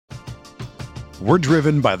We're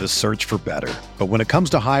driven by the search for better. But when it comes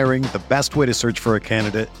to hiring, the best way to search for a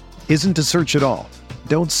candidate isn't to search at all.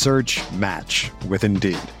 Don't search, match with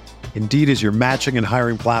Indeed. Indeed is your matching and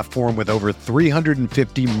hiring platform with over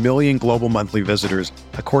 350 million global monthly visitors,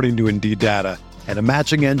 according to Indeed data, and a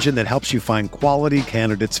matching engine that helps you find quality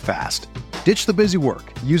candidates fast. Ditch the busy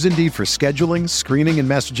work. Use Indeed for scheduling, screening, and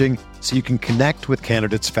messaging so you can connect with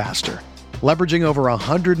candidates faster. Leveraging over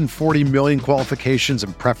 140 million qualifications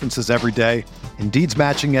and preferences every day, Indeed's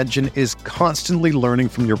matching engine is constantly learning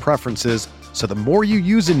from your preferences, so the more you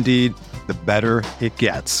use Indeed, the better it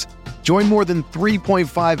gets. Join more than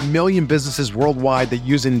 3.5 million businesses worldwide that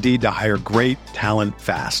use Indeed to hire great talent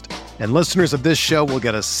fast. And listeners of this show will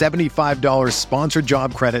get a $75 sponsored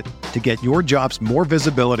job credit to get your jobs more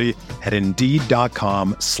visibility at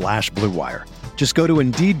Indeed.com/Blue Wire. Just go to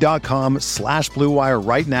Indeed.com/Blue Wire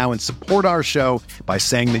right now and support our show by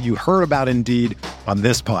saying that you heard about Indeed on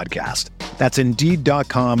this podcast. That's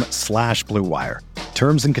Indeed.com/Blue Wire.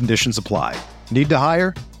 Terms and conditions apply. Need to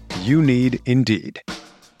hire? You need Indeed.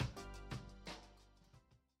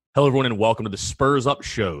 Hello, everyone, and welcome to the Spurs Up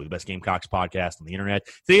Show, the best Gamecocks podcast on the internet.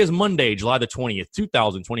 Today is Monday, July the 20th,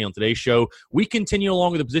 2020. On today's show, we continue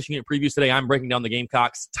along with the position unit previews today. I'm breaking down the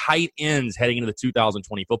Gamecocks tight ends heading into the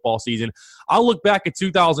 2020 football season. I'll look back at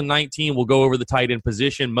 2019. We'll go over the tight end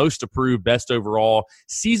position, most approved, best overall.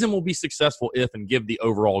 Season will be successful if, and give the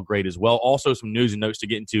overall grade as well. Also, some news and notes to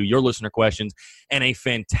get into, your listener questions, and a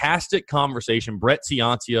fantastic conversation. Brett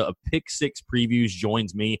Ciancia of Pick Six Previews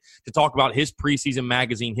joins me to talk about his preseason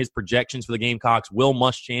magazine, his projections for the Gamecocks, Will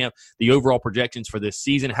Muschamp, the overall projections for this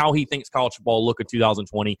season, how he thinks college football will look in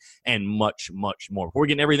 2020, and much, much more. Before we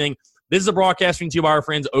get into everything, this is a broadcasting to you by our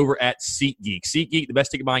friends over at SeatGeek. SeatGeek, the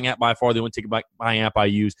best ticket buying app by far, the only ticket buying app I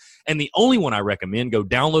use, and the only one I recommend. Go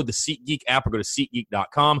download the SeatGeek app or go to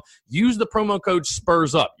SeatGeek.com. Use the promo code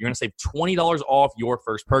SPURSUP. You're going to save $20 off your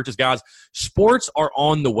first purchase. Guys, sports are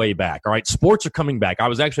on the way back, all right? Sports are coming back. I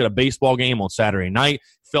was actually at a baseball game on Saturday night.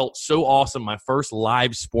 Felt so awesome. My first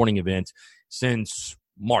live sporting event since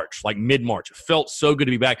March, like mid-March. It felt so good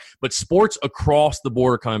to be back. But sports across the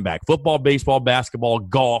board are coming back. Football, baseball, basketball,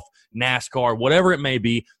 golf, NASCAR, whatever it may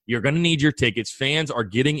be, you're going to need your tickets. Fans are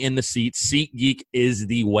getting in the seats. SeatGeek is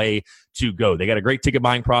the way to go. They got a great ticket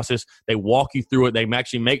buying process. They walk you through it. They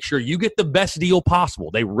actually make sure you get the best deal possible.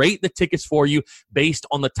 They rate the tickets for you based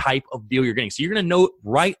on the type of deal you're getting. So you're going to know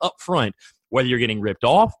right up front whether you're getting ripped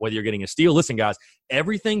off, whether you're getting a steal. Listen, guys,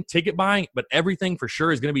 everything ticket buying, but everything for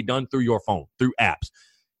sure is going to be done through your phone, through apps.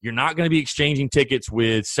 You're not going to be exchanging tickets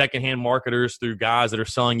with secondhand marketers, through guys that are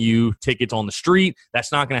selling you tickets on the street.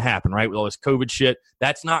 That's not going to happen, right? With all this COVID shit,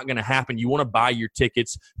 that's not going to happen. You want to buy your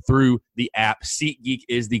tickets through the app. SeatGeek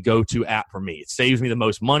is the go-to app for me. It saves me the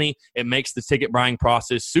most money. It makes the ticket buying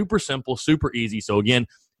process super simple, super easy. So again,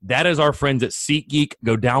 that is our friends at SeatGeek.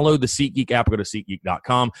 Go download the SeatGeek app or go to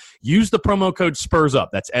SeatGeek.com. Use the promo code SPURSUP,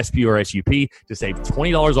 that's SPURSUP, to save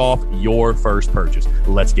 $20 off your first purchase.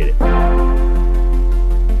 Let's get it.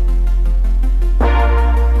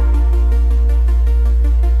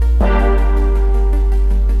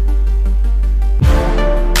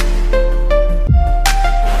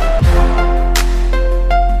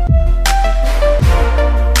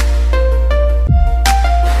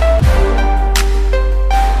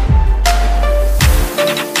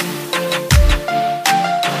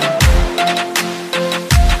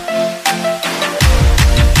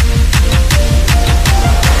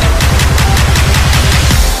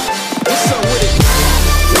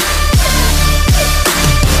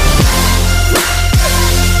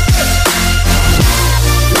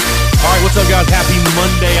 What's up, guys? Happy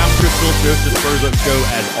Monday. I'm Chris Phillips, host of the Spurs Up Show.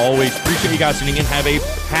 As always, appreciate you guys tuning in. Have a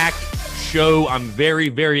packed show. I'm very,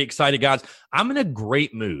 very excited, guys. I'm in a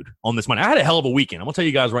great mood on this Monday. I had a hell of a weekend. I'm going to tell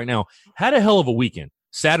you guys right now, had a hell of a weekend.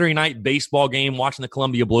 Saturday night baseball game, watching the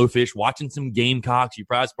Columbia Blowfish, watching some Gamecocks. You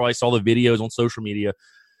probably saw the videos on social media.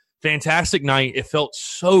 Fantastic night. It felt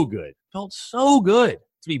so good. Felt so good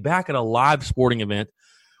to be back at a live sporting event.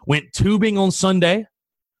 Went tubing on Sunday.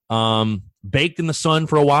 Baked in the sun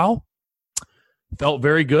for a while. Felt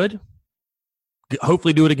very good.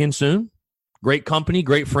 Hopefully do it again soon. Great company,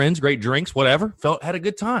 great friends, great drinks, whatever. Had a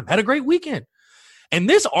good time. Had a great weekend. And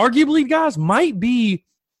this arguably, guys, might be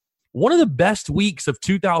one of the best weeks of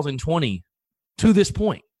 2020 to this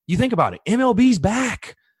point. You think about it. MLB's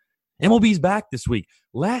back. MLB's back this week.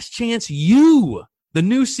 Last Chance U. The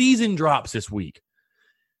new season drops this week.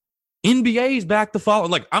 NBA's back the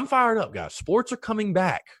following. Like, I'm fired up, guys. Sports are coming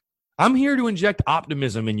back. I'm here to inject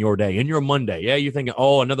optimism in your day, in your Monday. Yeah, you're thinking,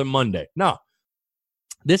 oh, another Monday. No,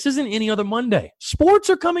 this isn't any other Monday. Sports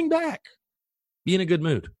are coming back. Be in a good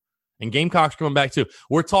mood. And Gamecocks coming back too.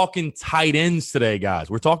 We're talking tight ends today, guys.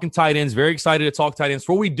 We're talking tight ends. Very excited to talk tight ends.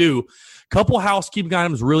 Before we do, couple housekeeping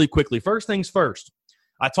items really quickly. First things first.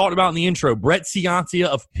 I talked about in the intro, Brett Ciancia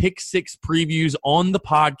of Pick Six Previews on the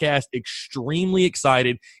podcast. Extremely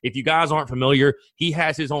excited. If you guys aren't familiar, he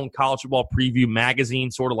has his own college football preview magazine,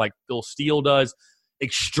 sort of like Phil Steele does.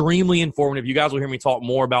 Extremely informative. You guys will hear me talk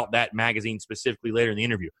more about that magazine specifically later in the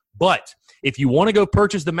interview. But if you want to go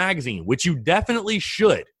purchase the magazine, which you definitely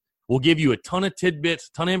should, we'll give you a ton of tidbits,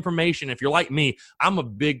 ton of information. If you're like me, I'm a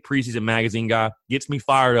big preseason magazine guy. Gets me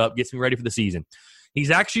fired up, gets me ready for the season. He's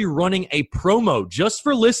actually running a promo just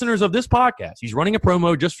for listeners of this podcast. He's running a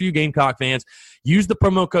promo just for you Gamecock fans. Use the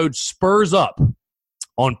promo code SPURSUP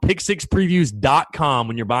on pick6previews.com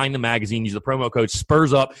when you're buying the magazine. Use the promo code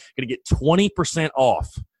SPURSUP. Going to get 20%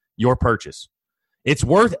 off your purchase. It's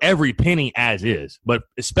worth every penny as is, but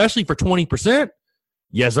especially for 20%,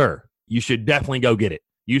 yes, sir. You should definitely go get it.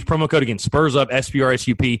 Use promo code again, SPURSUP,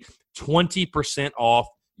 SPRSUP, 20% off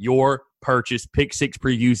your purchase,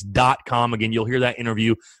 pick6previews.com. Again, you'll hear that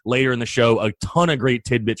interview later in the show. A ton of great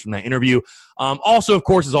tidbits from that interview. Also, of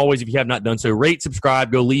course, as always, if you have not done so, rate,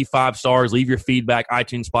 subscribe, go leave 5 stars, leave your feedback,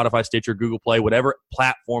 iTunes, Spotify, Stitcher, Google Play, whatever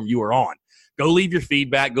platform you are on. Go leave your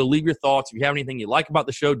feedback. Go leave your thoughts. If you have anything you like about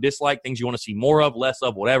the show, dislike, things you want to see more of, less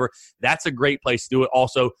of, whatever, that's a great place to do it.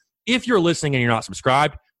 Also, if you're listening and you're not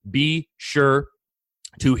subscribed, be sure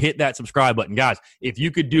to hit that subscribe button. Guys, if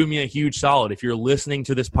you could do me a huge solid, if you're listening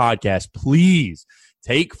to this podcast, please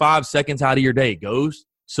take 5 seconds out of your day. Go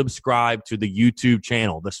subscribe to the YouTube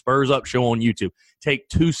channel, the Spurs Up Show on YouTube. Take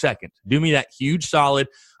 2 seconds. Do me that huge solid.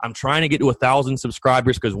 I'm trying to get to 1,000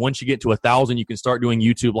 subscribers because once you get to 1,000, you can start doing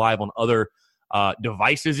YouTube Live on other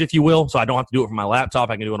devices, if you will. So I don't have to do it from my laptop.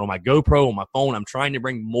 I can do it on my GoPro, on my phone. I'm trying to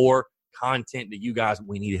bring more content to you guys.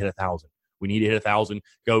 We need to hit 1,000. We need to hit 1,000.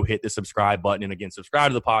 Go hit the subscribe button. And again, subscribe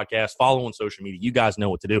to the podcast. Follow on social media. You guys know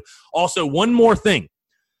what to do. Also, one more thing.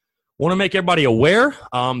 Want to make everybody aware.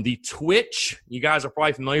 The Twitch, you guys are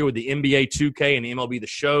probably familiar with the NBA 2K and the MLB The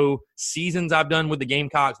Show seasons I've done with the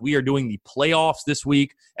Gamecocks. We are doing the playoffs this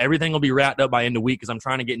week. Everything will be wrapped up by end of week because I'm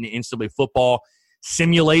trying to get into NCAA football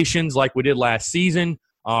simulations like we did last season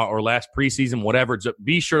or last preseason, whatever. So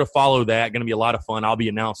be sure to follow that. Going to be a lot of fun. I'll be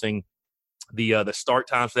announcing the start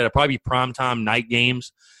times for that. It'll probably be primetime night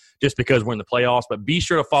games just because we're in the playoffs. But be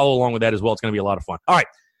sure to follow along with that as well. It's going to be a lot of fun. All right,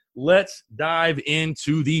 let's dive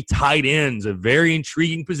into the tight ends, a very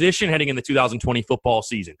intriguing position heading into the 2020 football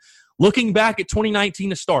season. Looking back at 2019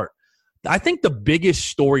 to start, I think the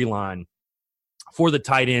biggest storyline for the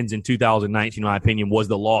tight ends in 2019, in my opinion, was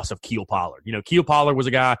the loss of Keel Pollard. You know, Keel Pollard was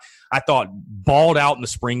a guy I thought balled out in the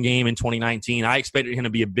spring game in 2019. I expected him to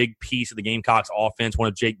be a big piece of the Gamecocks offense, one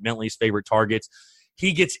of Jake Bentley's favorite targets.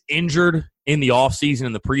 He gets injured in the offseason,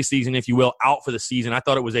 in the preseason, if you will, out for the season. I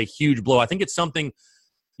thought it was a huge blow. I think it's something,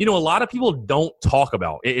 you know, a lot of people don't talk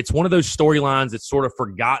about. It's one of those storylines that's sort of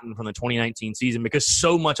forgotten from the 2019 season because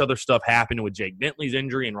so much other stuff happened with Jake Bentley's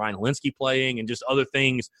injury and Ryan Helinski playing and just other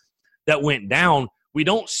things that went down. We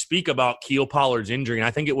don't speak about Keel Pollard's injury, and I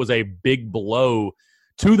think it was a big blow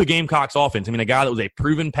to the Gamecocks offense. I mean, a guy that was a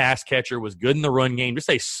proven pass catcher, was good in the run game, just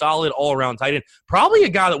a solid all-around tight end. Probably a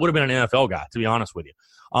guy that would have been an NFL guy, to be honest with you.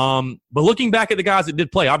 But looking back at the guys that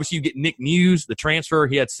did play, obviously you get Nick Muse, the transfer.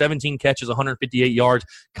 He had 17 catches, 158 yards.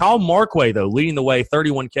 Kyle Markway, though, leading the way,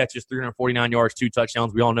 31 catches, 349 yards, 2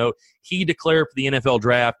 touchdowns. We all know he declared for the NFL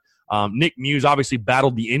draft. Nick Muse obviously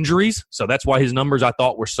battled the injuries, so that's why his numbers I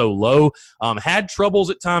thought were so low. Had troubles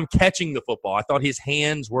at times catching the football. I thought his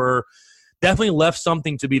hands were definitely left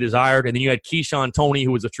something to be desired. And then you had Keyshawn Toney,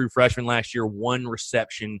 who was a true freshman last year, 1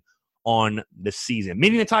 reception on the season.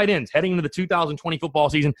 Meaning the tight ends heading into the 2020 football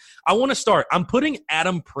season. I want to start. I'm putting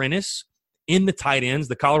Adam Prentice in the tight ends,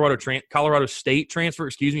 the Colorado State transfer,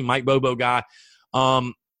 Mike Bobo guy.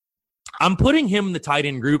 I'm putting him in the tight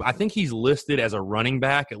end group. I think he's listed as a running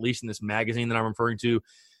back, at least in this magazine that I'm referring to.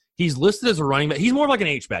 He's listed as a running back. He's more like an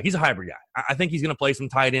H-back. He's a hybrid guy. I think he's going to play some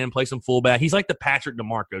tight end, play some fullback. He's like the Patrick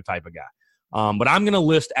DeMarco type of guy. But I'm going to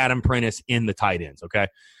list Adam Prentice in the tight ends, okay?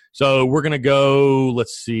 So we're going to go,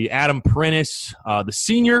 let's see, Adam Prentice, the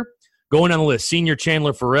senior. Going down the list, senior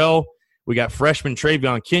Chandler Farrell. We got freshman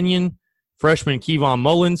Travion Kenyon, freshman Kevion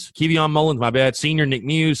Mullins, senior Nick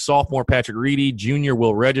Muse, sophomore Patrick Reedy, junior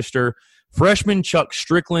Will Register, freshman Chuck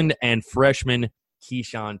Strickland, and freshman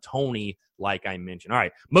Keyshawn Toney, like I mentioned. All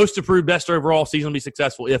right, most improved, best overall, season will be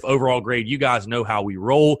successful if overall grade. You guys know how we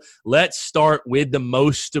roll. Let's start with the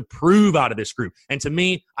most to prove out of this group. And to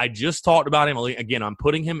me, I just talked about him. Again, I'm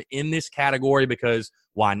putting him in this category because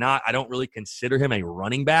why not? I don't really consider him a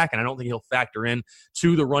running back, and I don't think he'll factor in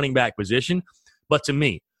to the running back position. But to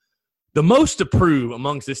me, The most to prove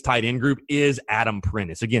amongst this tight end group is Adam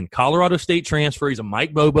Prentice. Again, Colorado State transfer. He's a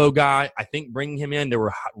Mike Bobo guy. I think bringing him in, there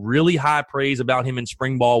were really high praise about him in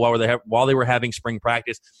spring ball while they were having spring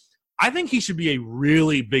practice. I think he should be a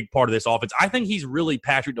really big part of this offense. I think he's really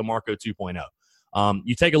Patrick DeMarco 2.0.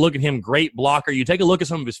 You take a look at him, great blocker. You take a look at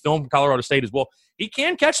some of his film from Colorado State as well. He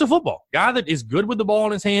can catch the football. Guy that is good with the ball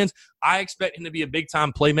in his hands. I expect him to be a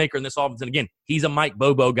big-time playmaker in this offense. And again, he's a Mike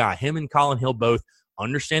Bobo guy. Him and Colin Hill both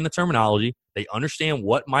understand the terminology. They understand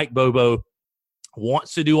what Mike Bobo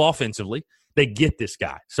wants to do offensively. They get this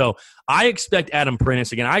guy. So I expect Adam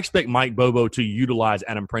Prentice. Again, I expect Mike Bobo to utilize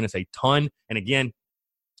Adam Prentice a ton. And again,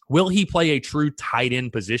 will he play a true tight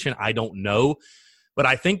end position? I don't know. But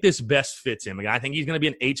I think this best fits him. Again, I think he's going to be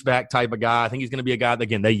an H-back type of guy. I think he's going to be a guy that,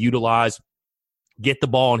 again, they utilize, get the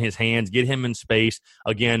ball in his hands, get him in space.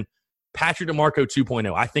 Again, Patrick DeMarco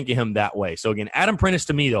 2.0. I think of him that way. So, again, Adam Prentice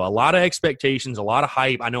to me, though, a lot of expectations, a lot of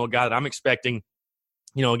hype. I know a guy that I'm expecting,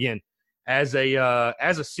 again, as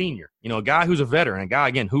a senior, a guy who's a veteran, a guy,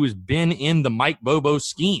 again, who has been in the Mike Bobo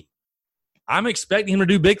scheme. I'm expecting him to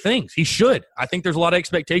do big things. He should. I think there's a lot of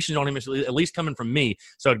expectations on him, at least coming from me.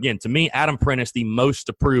 So, again, to me, Adam Prentice, the most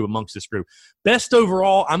to prove amongst this group. Best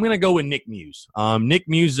overall, I'm going to go with Nick Muse. Nick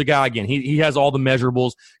Muse is a guy, again, he has all the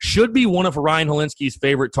measurables. Should be one of Ryan Helinski's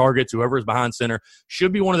favorite targets, whoever is behind center.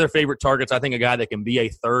 Should be one of their favorite targets. I think a guy that can be a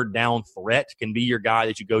third down threat, can be your guy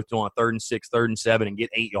that you go to on 3rd and 6, 3rd and 7, and get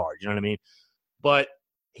 8 yards. You know what I mean? But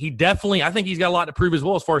he definitely, I think he's got a lot to prove as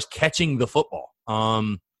well as far as catching the football.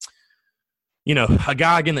 A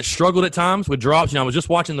guy, again, that struggled at times with drops. I was just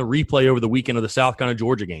watching the replay over the weekend of the South Carolina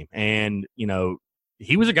Georgia game. And,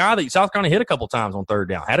 he was a guy that South Carolina hit a couple times on 3rd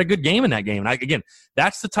down. Had a good game in that game. And, again,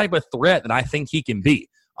 that's the type of threat that I think he can be.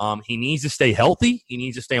 He needs to stay healthy. He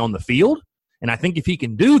needs to stay on the field. And I think if he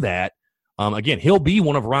can do that, again, he'll be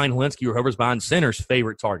one of Ryan Helinski or whoever's behind center's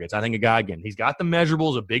favorite targets. I think a guy, again, he's got the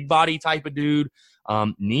measurables, a big body type of dude.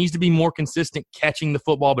 Needs to be more consistent catching the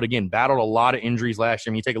football, but again, battled a lot of injuries last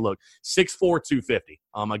year. I mean, you take a look, 6'4", 250.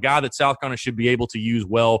 A guy that South Carolina should be able to use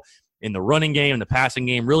well in the running game, in the passing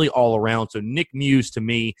game, really all around. So Nick Muse, to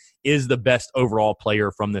me, is the best overall player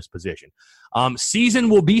from this position. Season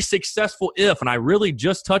will be successful if, and I really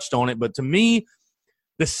just touched on it, but to me,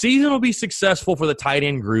 the season will be successful for the tight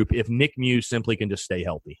end group if Nick Muse simply can just stay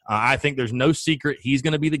healthy. I think there's no secret. He's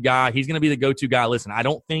going to be the guy. He's going to be the go-to guy. Listen, I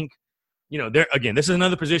don't think, again, this is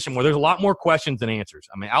another position where there's a lot more questions than answers.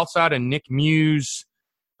 I mean, outside of Nick Muse,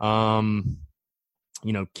 Key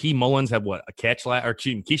Mullins had a catch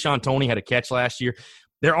Keyshawn Toney had a catch last year.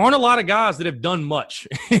 There aren't a lot of guys that have done much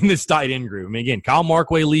in this tight end group. I mean, again, Kyle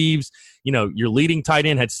Markway leaves. Your leading tight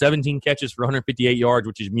end had 17 catches for 158 yards,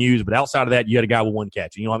 which is Muse. But outside of that, you had a guy with 1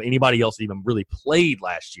 catch. You don't have anybody else that even really played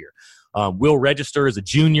last year. Will Register is a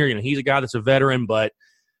junior. He's a guy that's a veteran, but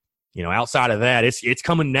outside of that, it's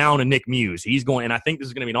coming down to Nick Muse. He's going, and I think this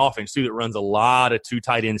is going to be an offense too that runs a lot of 2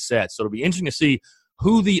 tight end sets. So it'll be interesting to see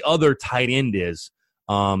who the other tight end is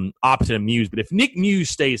opposite of Muse. But if Nick Muse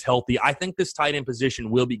stays healthy, I think this tight end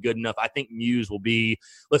position will be good enough. I think Muse will be,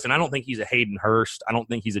 listen, I don't think he's a Hayden Hurst. I don't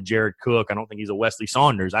think he's a Jared Cook. I don't think he's a Wesley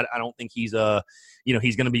Saunders. I don't think he's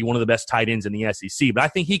he's going to be one of the best tight ends in the SEC. But I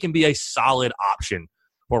think he can be a solid option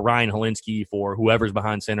for Ryan Helinski, for whoever's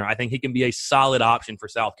behind center. I think he can be a solid option for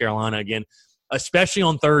South Carolina, again, especially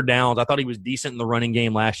on 3rd downs. I thought he was decent in the running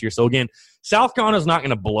game last year. So, again, South Carolina's not going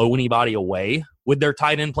to blow anybody away with their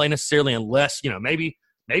tight end play necessarily unless, maybe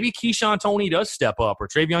Keyshawn Toney does step up, or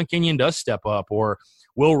Travion Kenyon does step up, or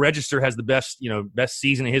Will Register has the best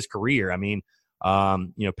season of his career. I mean,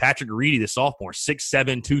 Patrick Reedy, the sophomore, 6'7",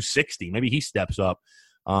 260. Maybe he steps up.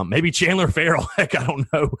 Maybe Chandler Farrell, heck, I don't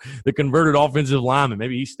know, the converted offensive lineman,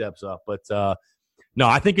 maybe he steps up. But, no,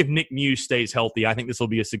 I think if Nick Muse stays healthy, I think this will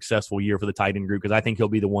be a successful year for the tight end group because I think he'll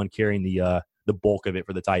be the one carrying the bulk of it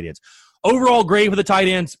for the tight ends. Overall grade for the tight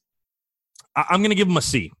ends, I'm going to give him a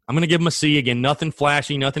C. I'm going to give him a C. Again, nothing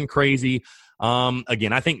flashy, nothing crazy.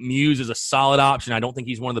 Again, I think Muse is a solid option. I don't think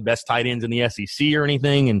he's one of the best tight ends in the SEC or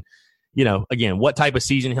anything. And, again, what type of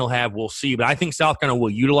season he'll have, we'll see. But I think South Carolina will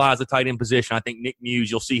utilize the tight end position. I think Nick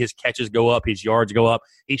Muse, you'll see his catches go up, his yards go up.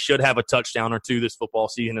 He should have a touchdown or 2 this football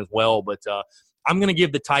season as well. But I'm going to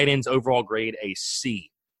give the tight ends overall grade a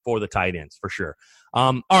C for the tight ends for sure.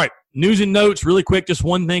 All right, news and notes really quick. Just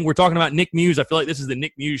one thing. We're talking about Nick Muse. I feel like this is the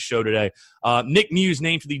Nick Muse show today. Nick Muse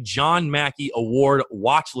named to the John Mackey Award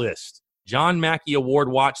watch list. John Mackey Award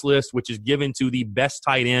watch list, which is given to the best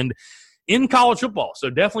tight end in college football. So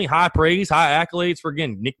definitely high praise, high accolades for,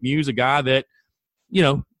 again, Nick Muse, a guy that,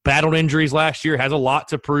 battled injuries last year, has a lot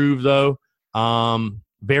to prove, though.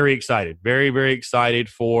 Very excited. Very, very excited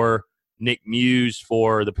for Nick Muse,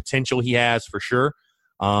 for the potential he has for sure.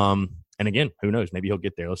 And again, who knows? Maybe he'll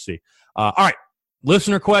get there. Let's see. All right.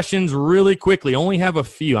 Listener questions really quickly. Only have a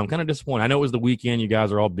few. I'm kind of disappointed. I know it was the weekend. You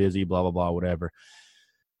guys are all busy, blah, blah, blah, whatever.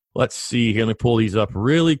 Let's see here. Let me pull these up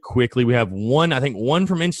really quickly. We have one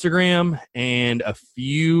from Instagram and a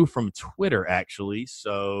few from Twitter, actually.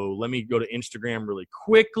 So let me go to Instagram really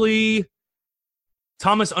quickly.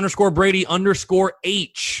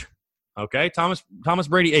 Thomas_Brady_H. Okay, Thomas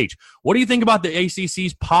Brady H. What do you think about the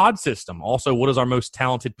ACC's pod system? Also, what is our most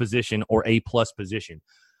talented position or A-plus position?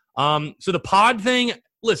 So the pod thing,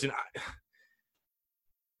 listen,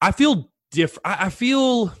 I feel different.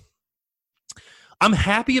 I'm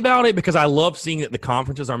happy about it because I love seeing that the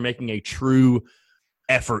conferences are making a true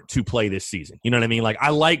effort to play this season. You know what I mean? Like, I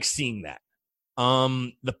like seeing that.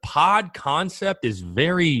 The pod concept is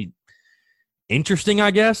very interesting,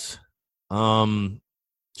 I guess.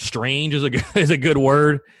 Strange is a good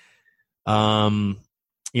word. It'd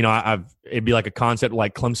be like a concept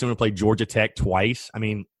like Clemson would play Georgia Tech twice. I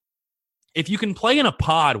mean, if you can play in a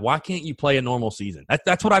pod, why can't you play a normal season?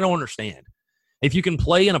 That's what I don't understand. If you can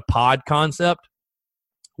play in a pod concept,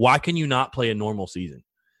 why can you not play a normal season?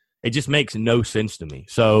 It just makes no sense to me.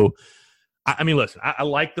 So, I mean, listen, I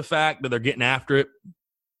like the fact that they're getting after it.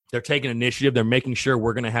 They're taking initiative. They're making sure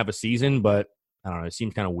we're going to have a season, but I don't know. It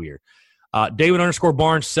seems kind of weird.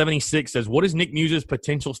 David_Barnes76 says, what is Nick Muse's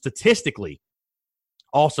potential statistically?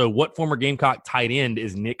 Also, what former Gamecock tight end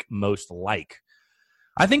is Nick most like?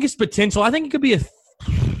 I think his potential, I think he could be a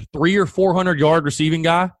 300 or 400 yard receiving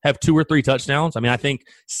guy, have 2 or 3 touchdowns. I mean, I think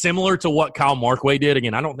similar to what Kyle Markway did.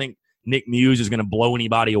 Again, I don't think Nick Muse is going to blow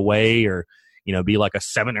anybody away or, be like a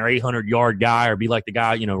 700 or 800 yard guy or be like the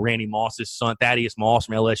guy, Randy Moss's son, Thaddeus Moss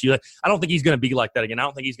from LSU. I don't think he's going to be like that again. I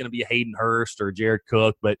don't think he's going to be a Hayden Hurst or Jared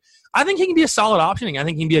Cook, but I think he can be a solid option. I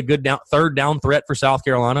think he can be a good third down threat for South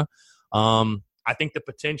Carolina. I think the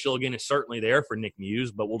potential, again, is certainly there for Nick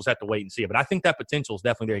Muse, but we'll just have to wait and see it. But I think that potential is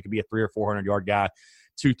definitely there. He could be a 300 or 400 yard guy,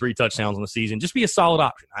 2-3 touchdowns on the season. Just be a solid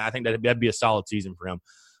option. I think that'd be a solid season for him.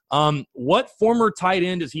 What former tight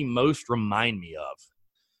end does he most remind me of?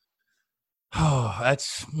 Oh,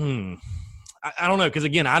 that's I don't know, because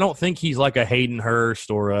again, I don't think he's like a Hayden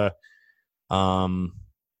Hurst or a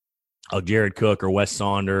Jared Cook or Wes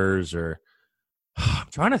Saunders or I'm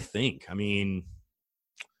trying to think. I mean,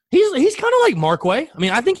 he's kind of like Markway. I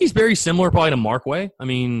mean, I think he's very similar probably to Markway. I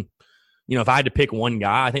mean, if I had to pick one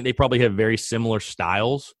guy, I think they probably have very similar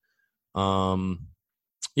styles. I'd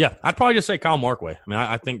probably just say Kyle Markway. I mean,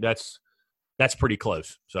 I think that's pretty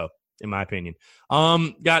close. So, in my opinion,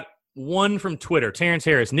 got one from Twitter. Terrence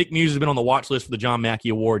Harris. Nick Muse has been on the watch list for the John Mackey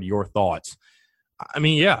Award. Your thoughts? I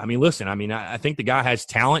mean, yeah. I mean, listen. I mean, I think the guy has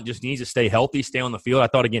talent. Just needs to stay healthy, stay on the field. I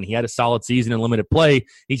thought again he had a solid season in limited play.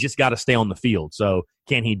 He's just got to stay on the field. So,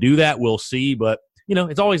 can he do that? We'll see. But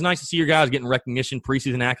it's always nice to see your guys getting recognition,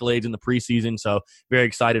 preseason accolades in the preseason. So, very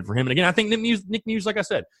excited for him. And again, I think Nick Muse, like I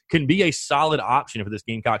said, can be a solid option for this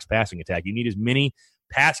Gamecocks passing attack. You need as many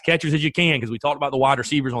pass catchers as you can because we talked about the wide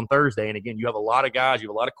receivers on Thursday. And again, you have a lot of guys, you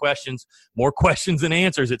have a lot of questions, more questions than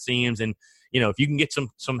answers, it seems. And, if you can get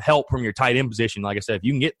some help from your tight end position, like I said, if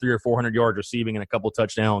you can get 300 or 400 yards receiving and a couple of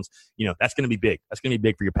touchdowns, that's going to be big. That's going to be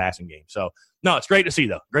big for your passing game. So, no, it's great to see,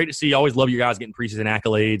 though. Great to see. I always love your guys getting preseason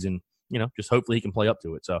accolades and, just hopefully he can play up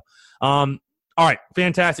to it. So, all right,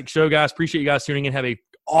 fantastic show, guys. Appreciate you guys tuning in. Have a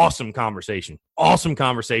awesome conversation.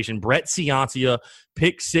 Brett Ciancia,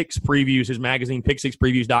 Pick Six Previews, his magazine,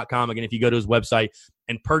 pick6previews.com. Again, if you go to his website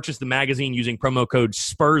and purchase the magazine using promo code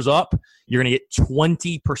SPURSUP, you're going to get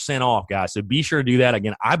 20% off, guys. So be sure to do that.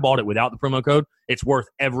 Again, I bought it without the promo code. It's worth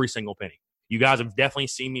every single penny. You guys have definitely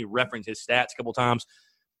seen me reference his stats a couple times.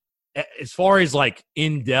 As far as like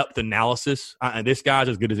in-depth analysis, this guy's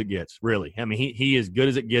as good as it gets, really. I mean, he is good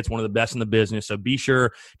as it gets, one of the best in the business. So be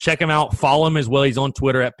sure, check him out. Follow him as well. He's on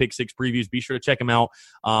Twitter at Pick Six Previews. Be sure to check him out.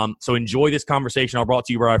 So enjoy this conversation. I brought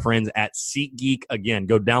to you by our friends at SeatGeek. Again,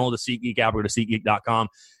 go download the SeatGeek app or go to SeatGeek.com.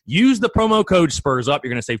 Use the promo code SPURSUP. You're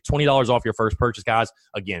going to save $20 off your first purchase, guys.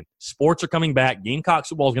 Again, sports are coming back. Gamecock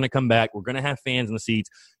football is going to come back. We're going to have fans in the seats.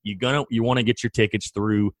 You want to get your tickets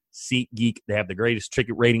through SeatGeek. They have the greatest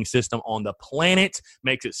ticket rating system on the planet.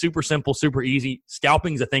 Makes it super simple, super easy.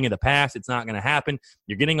 Scalping is a thing of the past. It's not going to happen.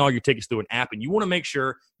 You're getting all your tickets through an app, and you want to make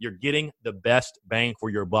sure you're getting the best bang for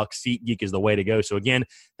your buck. SeatGeek is the way to go. So, again,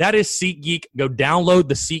 that is SeatGeek. Go download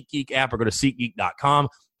the SeatGeek app or go to SeatGeek.com.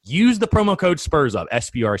 Use the promo code SPURSUP,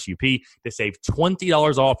 SPRSUP, to save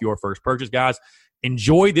 $20 off your first purchase, guys.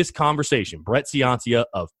 Enjoy this conversation. Brett Ciancia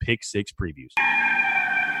of Pick Six Previews.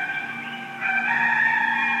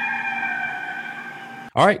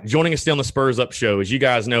 All right, joining us still on the Spurs Up Show. As you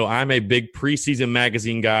guys know, I'm a big preseason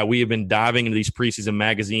magazine guy. We have been diving into these preseason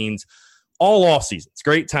magazines all off season. It's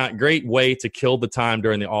great time, great way to kill the time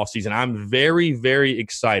during the off season. I'm very, very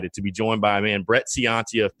excited to be joined by a man, Brett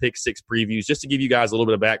Ciancia of Pick Six Previews. Just to give you guys a little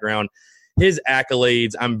bit of background, his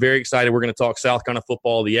accolades. I'm very excited. We're going to talk South Carolina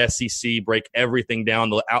football, the SEC, break everything down,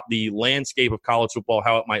 the landscape of college football,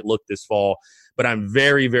 how it might look this fall. But I'm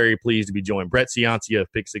very, very pleased to be joined. Brett Ciancia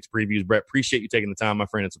of Pick Six Previews. Brett, appreciate you taking the time, my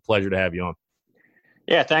friend. It's a pleasure to have you on.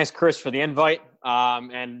 Yeah, thanks, Chris, for the invite.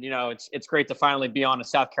 And it's great to finally be on a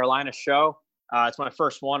South Carolina show. It's my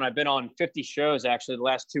first one. I've been on 50 shows actually the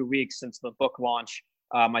last 2 weeks since the book launch,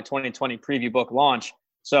 my 2020 preview book launch.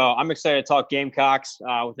 So I'm excited to talk Gamecocks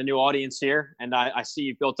with a new audience here. And I see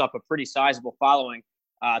you've built up a pretty sizable following.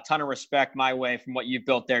 A ton of respect my way from what you've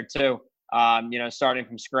built there too. Starting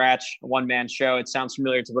from scratch, a one-man show. It sounds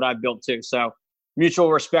familiar to what I've built too. So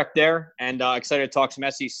mutual respect there, and excited to talk some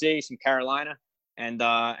SEC, some Carolina, and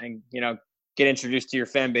get introduced to your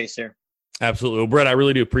fan base here. Absolutely. Well, Brett, I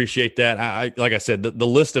really do appreciate that. I like I said, the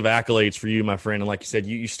list of accolades for you, my friend, and like you said,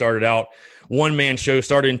 you started out one-man show,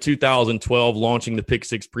 started in 2012, launching the Pick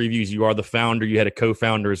Six Previews. You are the founder. You had a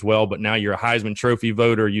co-founder as well, but now you're a Heisman Trophy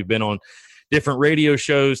voter. You've been on different radio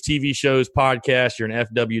shows, TV shows, podcasts. You're an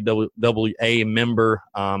FWWA member,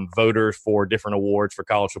 voter for different awards for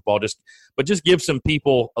college football. Just give some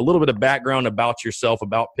people a little bit of background about yourself,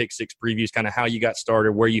 about Pick Six Previews, kind of how you got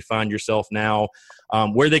started, where you find yourself now,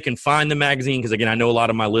 where they can find the magazine. Because, again, I know a lot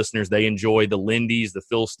of my listeners, they enjoy the Lindy's, the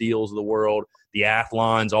Phil Steele's of the world, the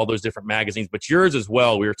Athlons, all those different magazines. But yours as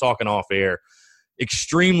well, we were talking off air.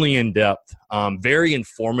 Extremely in-depth, very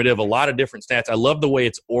informative, a lot of different stats. I love the way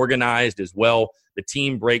it's organized as well. The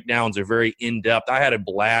team breakdowns are very in-depth. I had a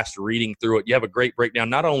blast reading through it. You have a great breakdown,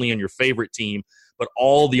 not only on your favorite team, but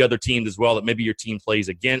all the other teams as well that maybe your team plays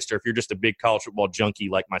against, or if you're just a big college football junkie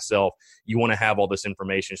like myself, you want to have all this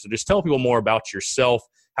information. So just tell people more about yourself,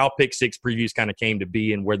 how Pick Six Previews kind of came to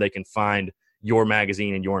be, and where they can find your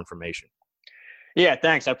magazine and your information. Yeah,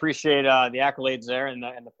 thanks. I appreciate the accolades there and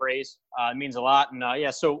the praise. It means a lot.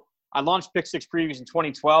 And so I launched Pick Six Previews in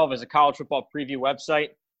 2012 as a college football preview website,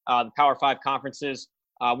 the Power 5 conferences.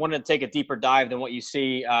 I wanted to take a deeper dive than what you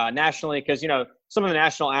see nationally because, some of the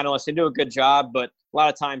national analysts, they do a good job, but a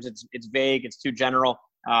lot of times it's vague, it's too general.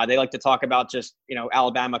 They like to talk about just,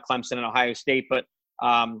 Alabama, Clemson, and Ohio State. But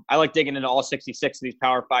I like digging into all 66 of these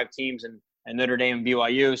Power 5 teams and Notre Dame and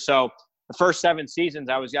BYU. So the first 7 seasons,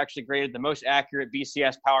 I was actually graded the most accurate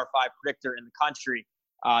BCS Power 5 predictor in the country.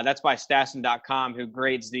 That's by Stassen.com, who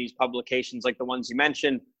grades these publications like the ones you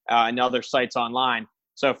mentioned and other sites online.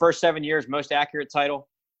 So first 7 years, most accurate title.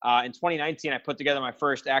 In 2019, I put together my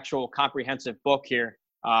first actual comprehensive book here.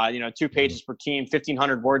 2 pages per team,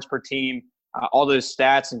 1,500 words per team, all those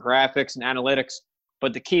stats and graphics and analytics.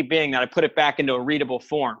 But the key being that I put it back into a readable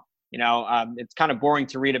form. It's kind of boring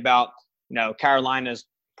to read about, Carolina's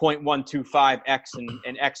 0.125x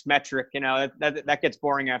and X metric, that gets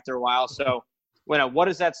boring after a while. So, what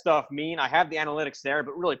does that stuff mean? I have the analytics there,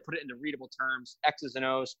 but really put it into readable terms, X's and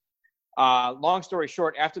O's. Long story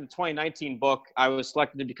short, after the 2019 book, I was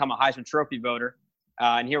selected to become a Heisman Trophy voter.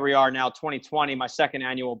 And here we are now, 2020, my second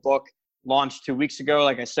annual book launched 2 weeks ago.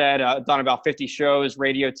 Like I said, I've done about 50 shows,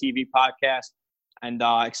 radio, TV, podcast, and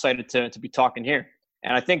excited to be talking here.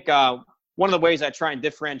 And I think one of the ways I try and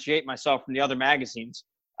differentiate myself from the other magazines,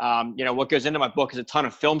 what goes into my book is a ton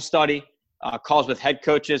of film study, calls with head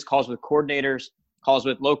coaches, calls with coordinators, calls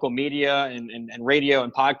with local media and radio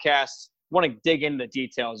and podcasts. I want to dig into the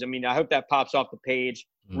details. I hope that pops off the page,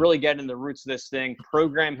 really get into the roots of this thing,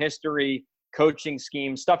 program history, coaching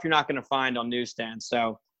schemes, stuff you're not going to find on newsstands.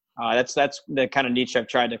 So that's the kind of niche I've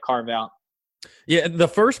tried to carve out. Yeah, the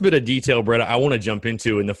first bit of detail, Brett, I want to jump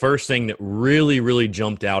into, and the first thing that really, really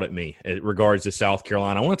jumped out at me in regards to South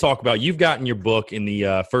Carolina, I want to talk about, you've got in your book in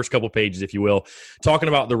the first couple pages, if you will, talking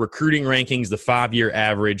about the recruiting rankings, the 5-year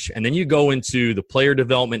average, and then you go into the player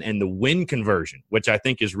development and the win conversion, which I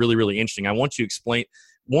think is really, really interesting. I want you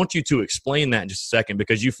to explain that in just a second,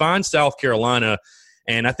 because you find South Carolina,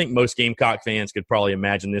 and I think most Gamecock fans could probably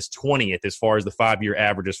imagine this, 20th as far as the 5-year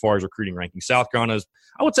average, as far as recruiting rankings. South Carolina's,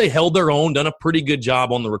 I would say, held their own, done a pretty good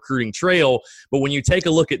job on the recruiting trail. But when you take a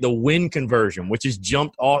look at the win conversion, which just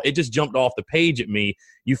jumped off the page at me,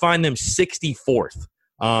 you find them 64th.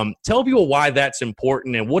 Tell people why that's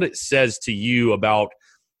important and what it says to you about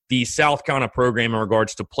the South Carolina program in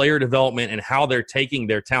regards to player development and how they're taking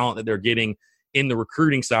their talent that they're getting in the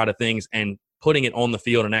recruiting side of things and putting it on the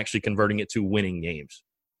field and actually converting it to winning games.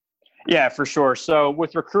 Yeah, for sure. So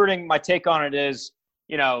with recruiting, my take on it is,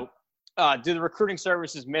 do the recruiting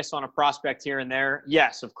services miss on a prospect here and there?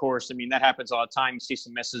 Yes, of course. That happens all the time. You see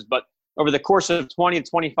some misses. But over the course of 20 to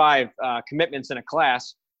 25 commitments in a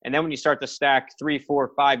class, And then when you start to stack 3,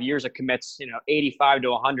 4, 5 years of commits, 85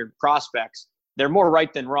 to 100 prospects, they're more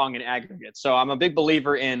right than wrong in aggregate. So I'm a big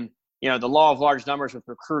believer in, the law of large numbers with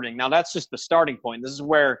recruiting. Now, that's just the starting point. This is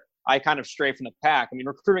where I kind of stray from the pack. I mean,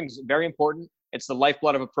 recruiting is very important. It's the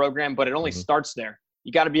lifeblood of a program, but it only starts there.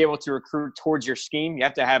 You got to be able to recruit towards your scheme. You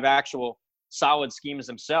have to have actual solid schemes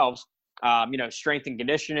themselves. Strength and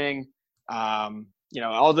conditioning,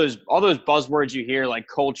 all those buzzwords you hear like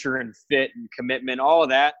culture and fit and commitment, all of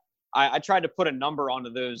that. I tried to put a number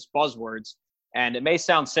onto those buzzwords, and it may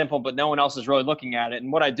sound simple, but no one else is really looking at it.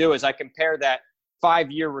 And what I do is I compare that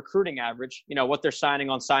 5-year recruiting average, what they're signing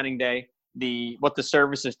on signing day, what the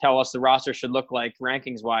services tell us the roster should look like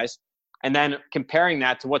rankings wise, and then comparing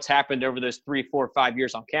that to what's happened over those 3, 4, 5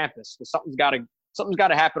 years on campus. So something's got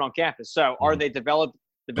to happen on campus. So are they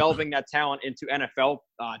developing that talent into NFL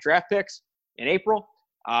draft picks in April?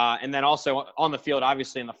 And then also on the field,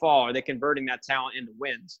 obviously in the fall, are they converting that talent into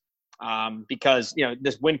wins? Because,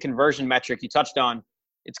 this win conversion metric you touched on,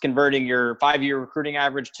 it's converting your 5-year recruiting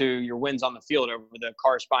average to your wins on the field over the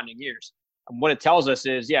corresponding years. And what it tells us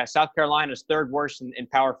is, South Carolina is third worst in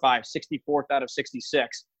Power 5, 64th out of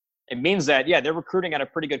 66. It means that, they're recruiting at a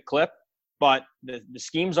pretty good clip, but the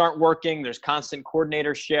schemes aren't working. There's constant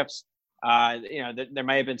coordinator shifts. There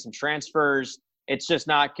may have been some transfers. It's just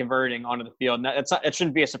not converting onto the field. It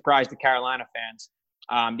shouldn't be a surprise to Carolina fans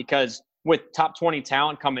because with top 20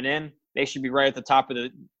 talent coming in, they should be right at the top of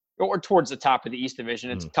or towards the top of the East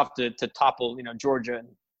Division. It's tough to topple, Georgia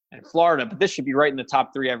and Florida, but this should be right in the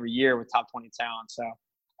top 3 every year with top 20 talent. So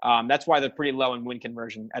that's why they're pretty low in win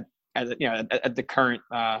conversion at the current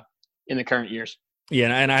in the current years.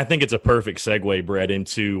 Yeah, and I think it's a perfect segue, Brett,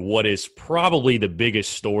 into what is probably the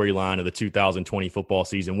biggest storyline of the 2020 football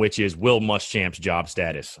season, which is Will Muschamp's job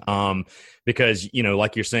status. Because,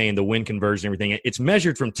 like you're saying, the win conversion, everything, it's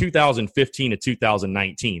measured from 2015 to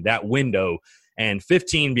 2019, that window, and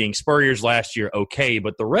 15 being Spurrier's last year, okay,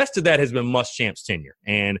 but the rest of that has been Muschamp's tenure.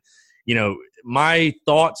 And, my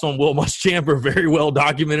thoughts on Will Muschamp are very well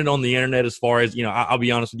documented on the internet as far as, I'll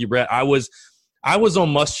be honest with you, Brett, I was on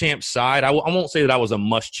Muschamp's side. I won't say that I was a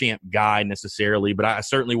Muschamp guy necessarily, but I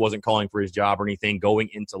certainly wasn't calling for his job or anything going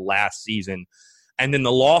into last season. And then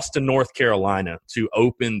the loss to North Carolina to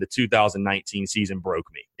open the 2019 season broke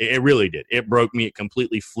me. It really did. It broke me. It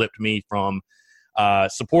completely flipped me from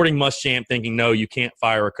supporting Muschamp, thinking, no, you can't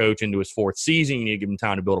fire a coach into his 4th season. You need to give him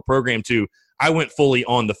time to build a program, to I went fully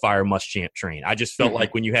on the fire Muschamp train. I just felt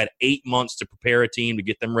like when you had 8 months to prepare a team to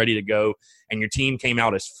get them ready to go, and your team came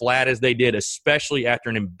out as flat as they did, especially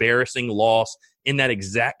after an embarrassing loss in that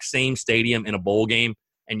exact same stadium in a bowl game,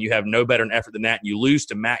 and you have no better effort than that. You lose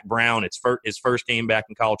to Mac Brown, his first game back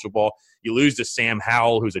in college football. You lose to Sam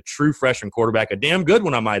Howell, who's a true freshman quarterback, a damn good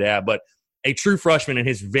one I might add, but a true freshman in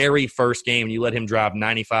his very first game, and you let him drive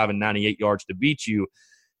 95 and 98 yards to beat you.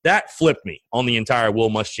 That flipped me on the entire Will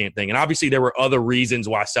Muschamp thing. And obviously there were other reasons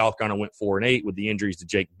why South Carolina went 4-8 with the injuries to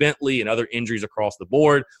Jake Bentley and other injuries across the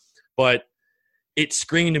board. But it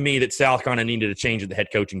screamed to me that South Carolina needed to change at the head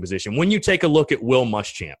coaching position. When you take a look at Will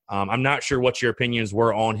Muschamp, I'm not sure what your opinions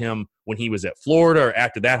were on him when he was at Florida or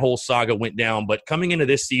after that whole saga went down. But coming into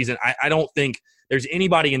this season, I don't think there's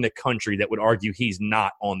anybody in the country that would argue he's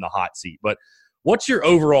not on the hot seat. But what's your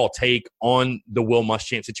overall take on the Will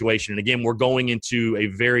Muschamp situation? And again, we're going into a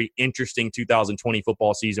very interesting 2020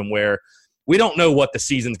 football season where we don't know what the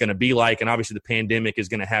season's going to be like, and obviously the pandemic is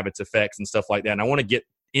going to have its effects and stuff like that. And I want to get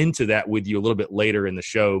into that with you a little bit later in the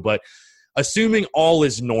show. But assuming all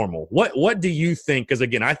is normal, what do you think? Because,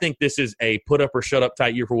 again, I think this is a put up or shut up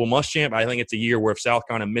type year for Will Muschamp. I think it's a year where if South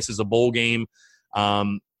Carolina misses a bowl game,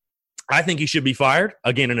 I think he should be fired.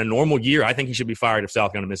 Again, in a normal year, I think he should be fired if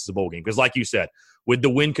South Carolina misses a bowl game. Because like you said, with the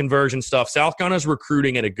win conversion stuff, South Carolina's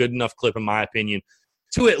recruiting at a good enough clip, in my opinion,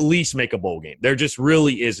 to at least make a bowl game. There just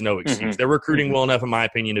really is no excuse. They're recruiting well enough, in my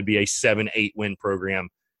opinion, to be a 7-8 win program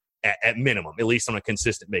at minimum, at least on a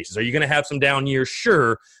consistent basis. Are you going to have some down years?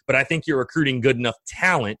 Sure. But I think you're recruiting good enough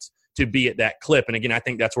talent to be at that clip. And again, I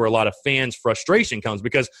think that's where a lot of fans' frustration comes,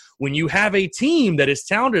 because when you have a team that is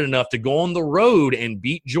talented enough to go on the road and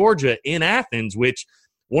beat Georgia in Athens, which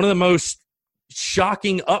one of the most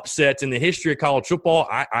shocking upsets in the history of college football,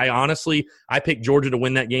 I honestly picked Georgia to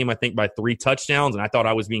win that game, I think by 3 touchdowns, and I thought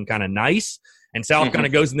I was being kind of nice. And South kind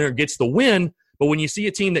of goes in there and gets the win. But when you see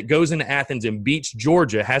a team that goes into Athens and beats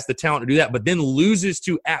Georgia, has the talent to do that, but then loses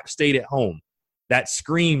to App State at home, that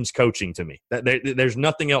screams coaching to me. There's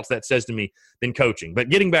nothing else that says to me than coaching. But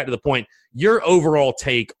getting back to the point, your overall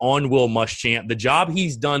take on Will Muschamp, the job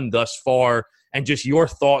he's done thus far, and just your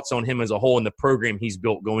thoughts on him as a whole and the program he's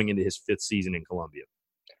built going into his 5th season in Columbia.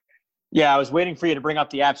 Yeah, I was waiting for you to bring up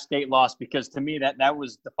the App State loss because to me that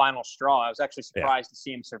was the final straw. I was actually surprised to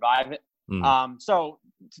see him survive it. So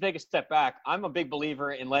to take a step back, I'm a big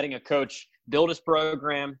believer in letting a coach build his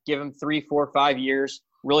program, give him 3, 4, 5 years,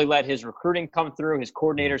 really let his recruiting come through, his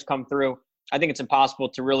coordinators come through. I think it's impossible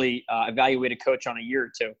to really evaluate a coach on a year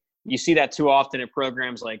or two. You see that too often in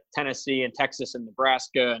programs like Tennessee and Texas and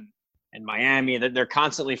Nebraska and Miami. They're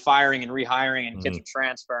constantly firing and rehiring and kids are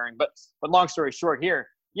transferring. But long story short here,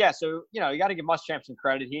 yeah, so, you got to give Muschamp some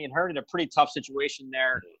credit. He inherited a pretty tough situation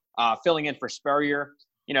there, filling in for Spurrier.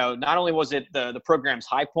 Not only was it the program's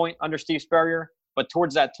high point under Steve Spurrier, but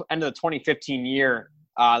towards that end of the 2015 year,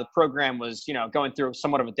 the program was, going through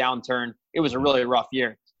somewhat of a downturn. It was a really rough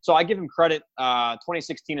year. So I give him credit.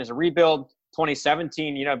 2016 is a rebuild.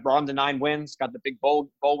 2017, brought him to 9 wins, got the big bowl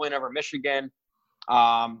win over Michigan.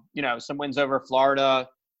 Some wins over Florida,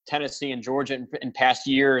 Tennessee, and Georgia in past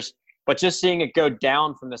years. But just seeing it go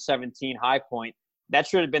down from the 17 high point, that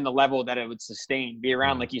should have been the level that it would sustain, be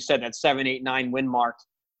around, like you said, that 7, 8, 9 win mark,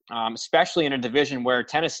 especially in a division where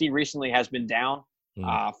Tennessee recently has been down.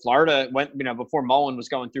 Florida went, before Mullen was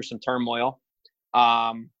going through some turmoil.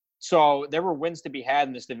 So there were wins to be had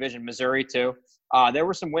in this division, Missouri too. There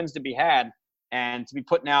were some wins to be had, and to be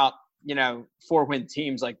putting out, 4-win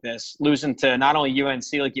teams like this, losing to not only UNC,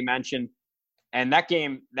 like you mentioned, and that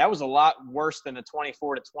game, that was a lot worse than the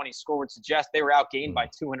 24-20 score would suggest. They were outgained by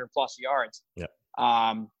 200+ yards. Yep.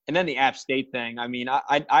 And then the App State thing. I mean,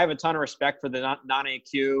 I have a ton of respect for the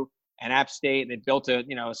non-AQ and App State. They built a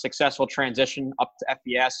successful transition up to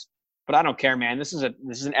FBS. But I don't care, man. This is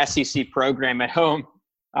an SEC program at home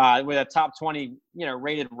with a top 20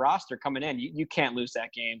 rated roster coming in. You can't lose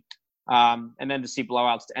that game. And then to see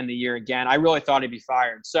blowouts to end the year again, I really thought he'd be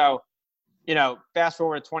fired. So, fast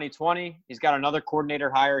forward to 2020, he's got another coordinator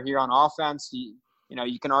hire here on offense.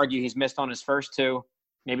 You can argue he's missed on his first 2,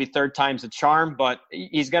 maybe third time's the charm, but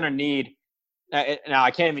he's going to need now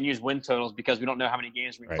I can't even use win totals because we don't know how many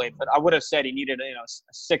games we played, but I would have said he needed a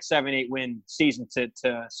 6, 7, 8 win season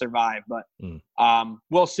to survive, but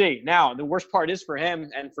we'll see. Now, the worst part is for him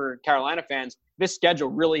and for Carolina fans, this schedule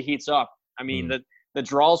really heats up. I mean, the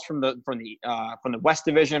draws from the West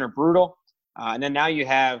Division are brutal. And then now you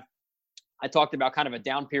have, I talked about kind of a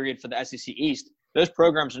down period for the SEC East. Those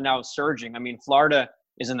programs are now surging. I mean, Florida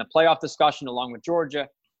is in the playoff discussion along with Georgia.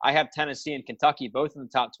 I have Tennessee and Kentucky both in the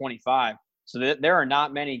top 25. So there are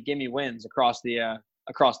not many gimme wins across their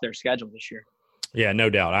schedule this year. Yeah, no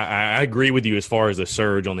doubt. I agree with you as far as the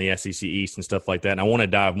surge on the SEC East and stuff like that, and I want to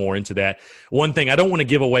dive more into that. One thing, I don't want to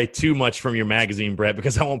give away too much from your magazine, Brett,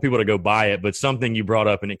 because I want people to go buy it, but something you brought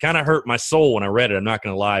up, and it kind of hurt my soul when I read it, I'm not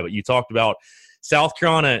going to lie, but you talked about South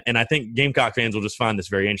Carolina, and I think Gamecock fans will just find this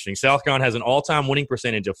very interesting. South Carolina has an all-time winning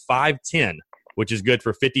percentage of .510, which is good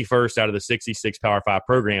for 51st out of the 66 Power 5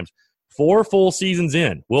 programs. 4 full seasons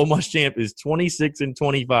in, Will Muschamp is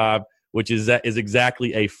 26-25, which is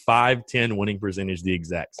exactly a .510 winning percentage, the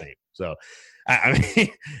exact same. So, I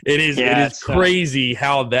mean, it is crazy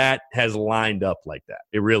how that has lined up like that.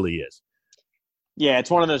 It really is. Yeah,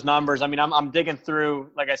 it's one of those numbers. I mean, I'm digging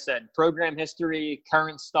through, like I said, program history,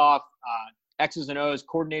 current stuff, X's and O's,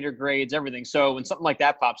 coordinator grades, everything. So when something like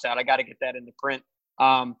that pops out, I got to get that into print.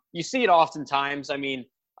 You see it oftentimes. I mean,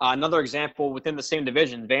 another example within the same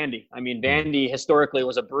division, Vandy. I mean, Vandy historically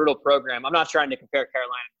was a brutal program. I'm not trying to compare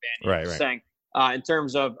Carolina and Vandy. I'm just saying, in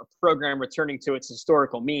terms of a program returning to its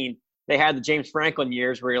historical mean, they had the James Franklin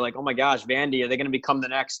years where you're like, oh my gosh, Vandy, are they going to become the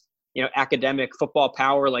next, academic football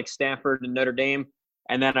power like Stanford and Notre Dame?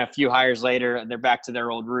 And then a few hires later, they're back to their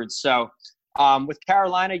old roots. So with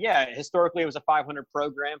Carolina, yeah, historically it was a 500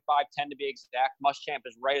 program, 510 to be exact. Muschamp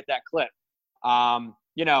is right at that clip.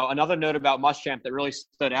 Another note about Muschamp that really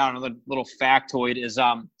stood out, another little factoid is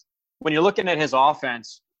when you're looking at his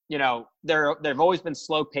offense, they've always been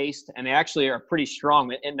slow paced, and they actually are pretty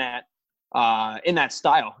strong in that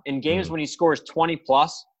style. In games when he scores 20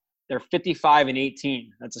 plus, they're 55-18.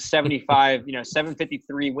 That's a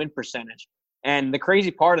 753 win percentage. And the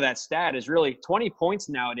crazy part of that stat is really 20 points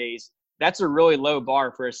nowadays. That's a really low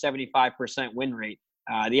bar for a 75% win rate.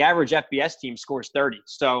 The average FBS team scores 30.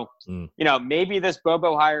 So, maybe this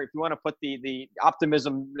Bobo hire, if you want to put the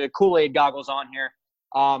optimism, the Kool-Aid goggles on here,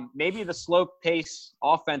 maybe the slow pace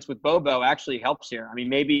offense with Bobo actually helps here. I mean,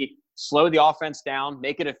 maybe slow the offense down,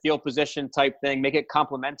 make it a field position type thing, make it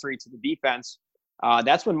complementary to the defense.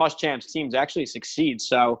 That's when Muschamp's teams actually succeed.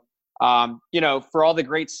 So, for all the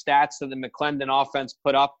great stats that the McClendon offense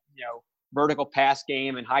put up, vertical pass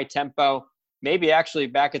game and high tempo, maybe actually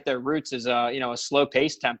back at their roots is a slow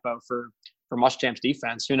pace tempo for Muschamp's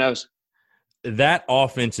defense. Who knows? That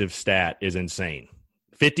offensive stat is insane.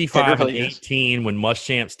 55-18 when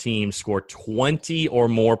Muschamp's team scored 20 or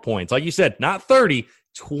more points. Like you said, not 30,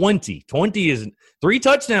 20. 20 is 3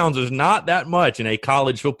 touchdowns is not that much in a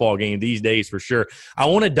college football game these days for sure. I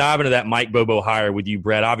want to dive into that Mike Bobo hire with you,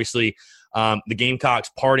 Brett. Obviously, the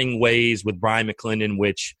Gamecocks parting ways with Brian McClendon,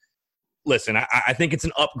 which, listen, I think it's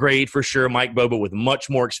an upgrade for sure. Mike Bobo with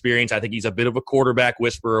much more experience. I think he's a bit of a quarterback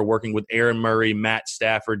whisperer, working with Aaron Murray, Matt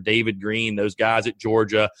Stafford, David Green, those guys at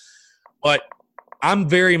Georgia. But I'm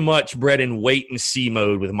very much, Brett, in wait-and-see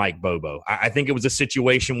mode with Mike Bobo. I think it was a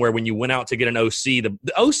situation where when you went out to get an OC, the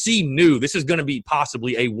OC knew this is going to be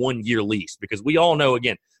possibly a one-year lease because we all know,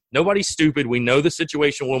 again, nobody's stupid. We know the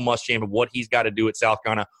situation with Will Muschamp of what he's got to do at South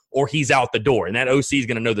Carolina or he's out the door, and that OC is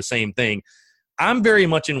going to know the same thing. I'm very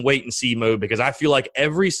much in wait-and-see mode because I feel like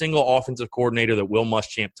every single offensive coordinator that Will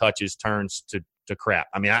Muschamp touches turns to crap.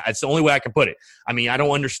 I mean, it's the only way I can put it. I mean, I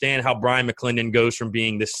don't understand how Brian McClendon goes from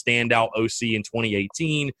being this standout OC in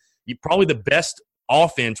 2018, probably the best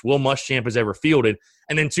offense Will Muschamp has ever fielded,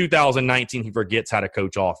 and then 2019 he forgets how to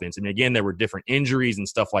coach offense. And again, there were different injuries and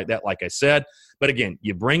stuff like that, like I said. But again,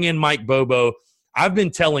 you bring in Mike Bobo. I've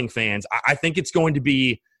been telling fans, I think it's going to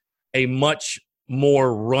be a much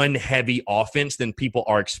more run-heavy offense than people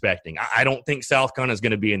are expecting. I don't think South Carolina is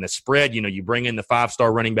going to be in the spread. You know, you bring in the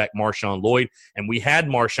 5-star running back Marshawn Lloyd, and we had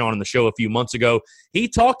Marshawn on the show a few months ago. He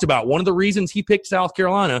talked about one of the reasons he picked South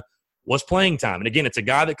Carolina was playing time. And again, it's a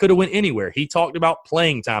guy that could have went anywhere. He talked about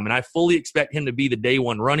playing time, and I fully expect him to be the day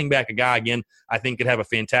one running back, a guy, again, I think could have a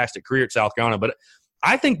fantastic career at South Carolina. But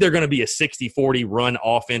I think they're going to be a 60-40 run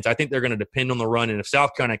offense. I think they're going to depend on the run, and if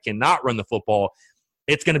South Carolina cannot run the football,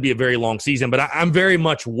 it's going to be a very long season. But I'm very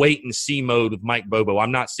much wait-and-see mode with Mike Bobo.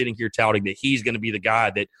 I'm not sitting here touting that he's going to be the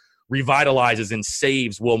guy that revitalizes and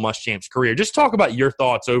saves Will Muschamp's career. Just talk about your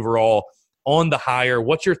thoughts overall on the hire.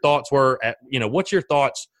 What your thoughts were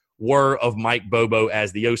of Mike Bobo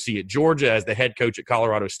as the OC at Georgia, as the head coach at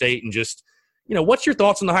Colorado State, and just, what's your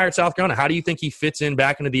thoughts on the hire at South Carolina? How do you think he fits in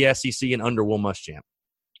back into the SEC and under Will Muschamp?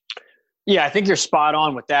 Yeah, I think you're spot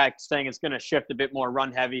on with that, saying it's going to shift a bit more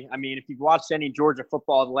run heavy. I mean, if you've watched any Georgia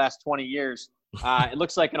football the last 20 years, it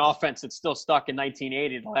looks like an offense that's still stuck in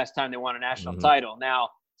 1980, the last time they won a national title. Now,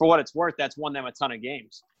 for what it's worth, that's won them a ton of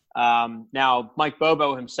games. Now, Mike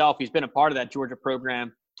Bobo himself, he's been a part of that Georgia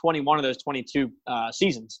program 21 of those 22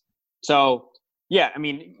 seasons. So, yeah, I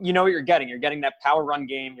mean, you know what you're getting. You're getting that power run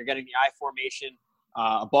game. You're getting the I formation,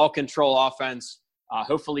 a ball control offense.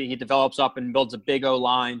 Hopefully he develops up and builds a big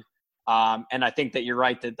O-line. And I think that you're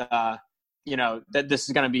right that, that this is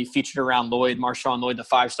going to be featured around Lloyd, Marshawn Lloyd, the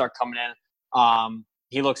 5-star coming in.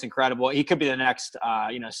 He looks incredible. He could be the next,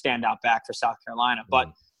 standout back for South Carolina. But,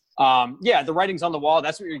 the writing's on the wall.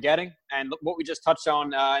 That's what you're getting. And what we just touched on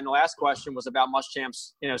in the last question was about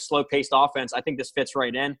Muschamp's, slow-paced offense. I think this fits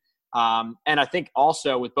right in. And I think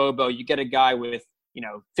also with Bobo, you get a guy with,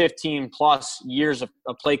 15-plus years of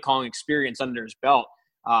play calling experience under his belt.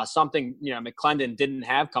 Something, McClendon didn't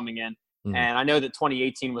have coming in. Mm-hmm. And I know that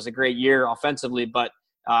 2018 was a great year offensively, but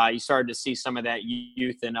you started to see some of that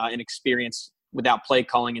youth and inexperience without play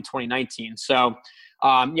calling in 2019. So,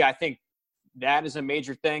 I think that is a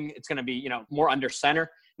major thing. It's going to be, more under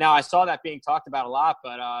center. Now, I saw that being talked about a lot,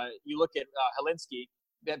 but you look at Helinski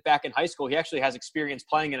back in high school, he actually has experience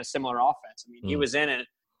playing in a similar offense. I mean, he was in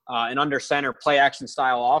an under center play action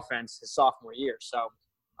style offense his sophomore year. So,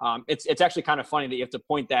 it's actually kind of funny that you have to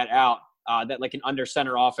point that out, that like an under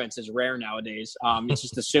center offense is rare nowadays. It's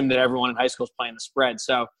just assumed that everyone in high school is playing the spread.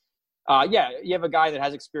 So, you have a guy that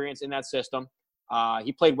has experience in that system.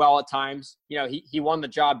 He played well at times. He won the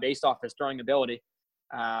job based off his throwing ability.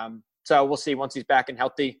 So we'll see once he's back and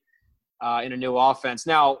healthy in a new offense.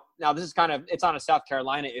 Now this is it's on a South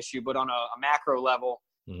Carolina issue, but on a macro level,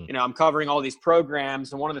 I'm covering all these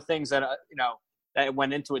programs. And one of the things that, that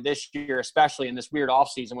went into it this year, especially in this weird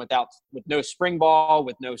offseason with no spring ball,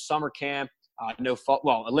 with no summer camp,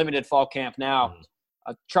 a limited fall camp now,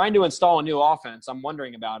 trying to install a new offense. I'm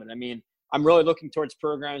wondering about it. I mean, I'm really looking towards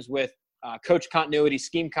programs with coach continuity,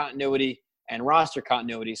 scheme continuity, and roster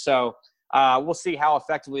continuity. So we'll see how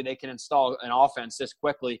effectively they can install an offense this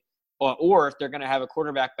quickly, or if they're going to have a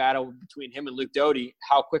quarterback battle between him and Luke Doty,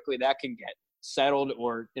 how quickly that can get settled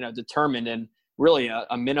or determined in really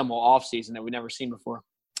a minimal offseason that we've never seen before.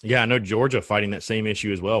 Yeah, I know Georgia fighting that same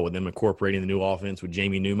issue as well with them incorporating the new offense with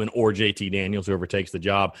Jamie Newman or JT Daniels, whoever takes the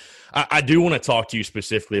job. I do want to talk to you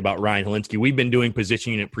specifically about Ryan Helinski. We've been doing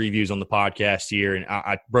position unit previews on the podcast here, and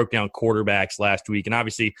I broke down quarterbacks last week. And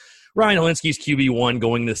obviously, Ryan Helinski's QB1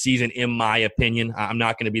 going into the season, in my opinion. I'm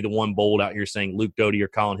not going to be the one bold out here saying Luke Doty or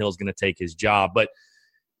Colin Hill is going to take his job. But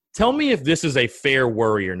Tell me if this is a fair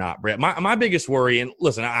worry or not, Brett. My biggest worry, and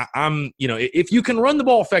listen, I'm if you can run the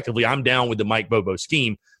ball effectively, I'm down with the Mike Bobo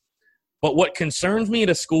scheme. But what concerns me at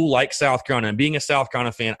a school like South Carolina, and being a South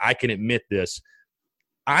Carolina fan, I can admit this.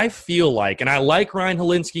 I feel like, and I like Ryan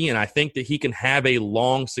Helinski, and I think that he can have a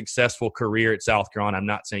long, successful career at South Carolina. I'm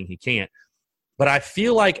not saying he can't. But I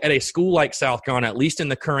feel like at a school like South Carolina, at least in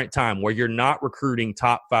the current time, where you're not recruiting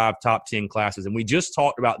top 5, top 10 classes, and we just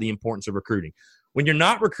talked about the importance of recruiting. When you're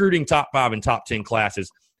not recruiting top 5 and top 10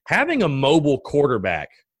 classes, having a mobile quarterback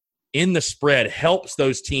in the spread helps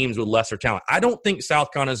those teams with lesser talent. I don't think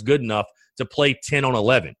South Carolina is good enough to play 10 on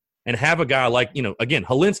 11 and have a guy like, again,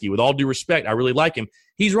 Helinski, with all due respect, I really like him.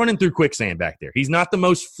 He's running through quicksand back there. He's not the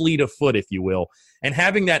most fleet of foot, if you will. And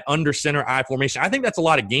having that under center I formation, I think that's a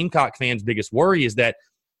lot of Gamecock fans' biggest worry is that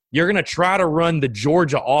you're going to try to run the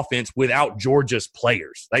Georgia offense without Georgia's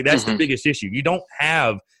players. Like, that's the biggest issue. You don't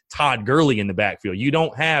have Todd Gurley in the backfield. You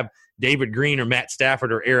don't have David Green or Matt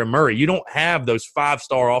Stafford or Aaron Murray. You don't have those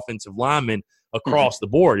 5-star offensive linemen across the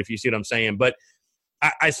board, if you see what I'm saying. But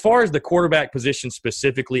as far as the quarterback position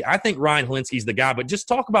specifically, I think Ryan Helinski's the guy. But just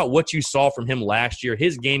talk about what you saw from him last year,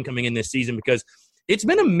 his game coming in this season, because it's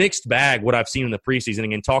been a mixed bag what I've seen in the preseason.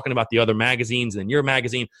 Again, talking about the other magazines and your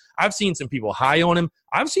magazine, I've seen some people high on him.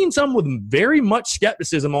 I've seen some with very much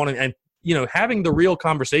skepticism on him and, having the real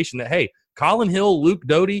conversation that, hey, Colin Hill, Luke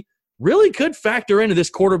Doty really could factor into this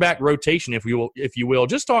quarterback rotation, if you will.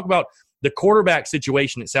 Just talk about the quarterback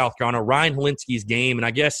situation at South Carolina, Ryan Helinski's game, and I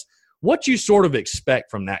guess what you sort of expect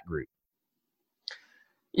from that group.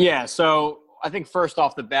 Yeah, so I think first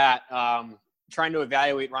off the bat, trying to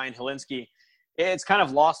evaluate Ryan Helinski, it's kind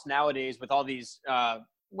of lost nowadays with all these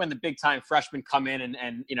when the big-time freshmen come in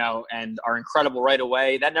and are incredible right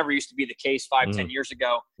away. That never used to be the case 5-10 years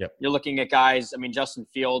ago. Yep. You're looking at guys, Justin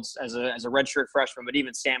Fields as a redshirt freshman, but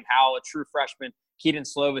even Sam Howell, a true freshman, Keaton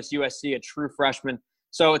Slovis, USC, a true freshman.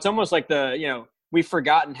 So it's almost like we've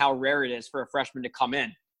forgotten how rare it is for a freshman to come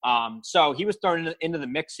in. So he was thrown into the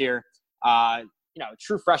mix here.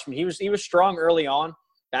 True freshman. He was strong early on,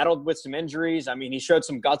 battled with some injuries. He showed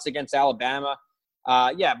some guts against Alabama.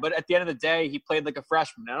 But at the end of the day, he played like a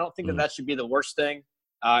freshman. I don't think that should be the worst thing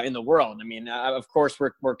in the world. Of course,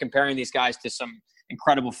 we're comparing these guys to some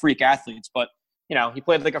incredible freak athletes, but he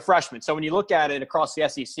played like a freshman. So when you look at it across the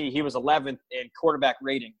SEC, he was 11th in quarterback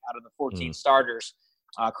rating out of the 14 starters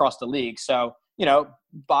across the league. So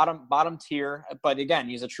bottom tier. But again,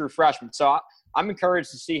 he's a true freshman. So I'm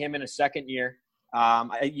encouraged to see him in his second year.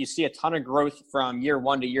 You see a ton of growth from year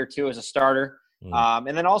 1 to year 2 as a starter.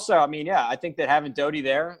 And then also, I think that having Doty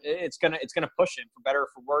there, it's gonna push him for better or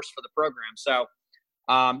for worse for the program. So,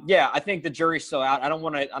 I think the jury's still out. I don't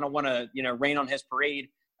want to rain on his parade.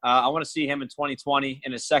 I want to see him in 2020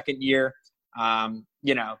 in his second year.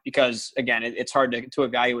 Because again, it's hard to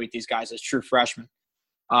evaluate these guys as true freshmen.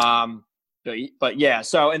 But yeah.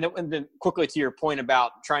 So and then quickly to your point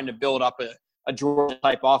about trying to build up a Georgia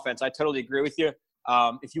type offense, I totally agree with you.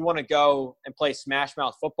 If you want to go and play smash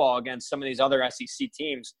mouth football against some of these other SEC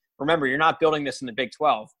teams, remember, you're not building this in the Big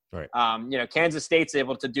 12. Right. Kansas State's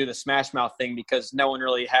able to do the smash mouth thing because no one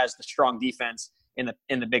really has the strong defense in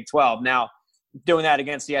the Big 12. Now, doing that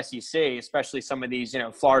against the SEC, especially some of these,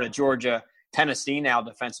 Florida, Georgia, Tennessee now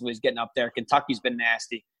defensively is getting up there. Kentucky's been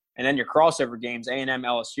nasty. And then your crossover games, A&M,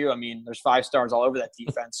 LSU, there's 5 stars all over that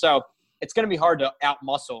defense. So it's going to be hard to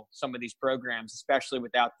out-muscle some of these programs, especially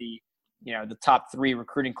without the top 3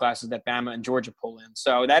 recruiting classes that Bama and Georgia pull in.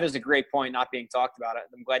 So that is a great point not being talked about.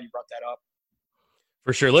 I'm glad you brought that up.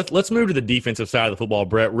 For sure. Let's move to the defensive side of the football,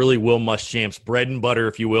 Brett. Really Will Muschamp's bread and butter,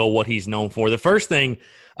 if you will, what he's known for. The first thing,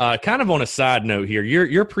 kind of on a side note here,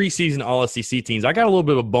 your preseason All-SEC teams, I got a little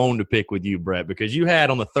bit of a bone to pick with you, Brett, because you had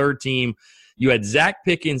on the third team, you had Zach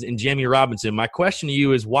Pickens and Jamie Robinson. My question to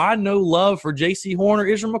you is, why no love for J.C. Horn or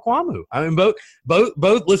Israel Mukuamu?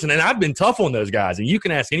 Both. Listen, and I've been tough on those guys, and you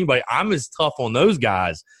can ask anybody. I'm as tough on those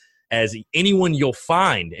guys as anyone you'll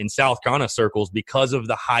find in South Carolina circles because of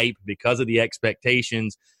the hype, because of the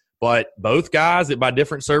expectations. But both guys that by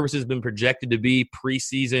different services have been projected to be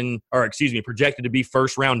projected to be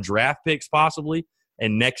first-round draft picks possibly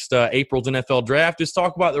in next April's NFL draft. Just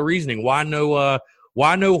talk about the reasoning. Why no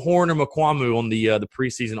Horn or Mukuamu on the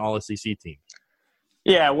preseason All-SEC team?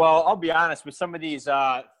 Yeah, well, I'll be honest. With some of these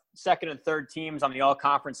second and third teams on the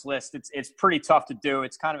all-conference list, it's pretty tough to do.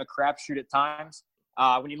 It's kind of a crapshoot at times.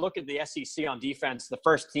 When you look at the SEC on defense, the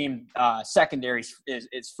first team secondary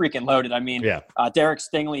is freaking loaded. Derek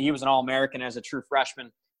Stingley, he was an All-American as a true freshman.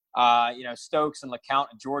 Stokes and LeCount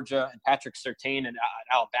at Georgia and Patrick Surtain at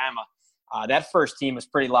Alabama. That first team was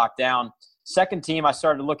pretty locked down. Second team, I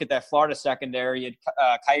started to look at that Florida secondary. You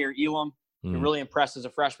had Kaiir Elam, He really impressed as a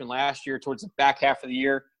freshman last year. Towards the back half of the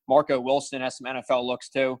year, Marco Wilson has some NFL looks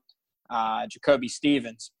too. Jacoby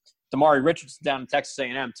Stevens, Damari Richardson down in Texas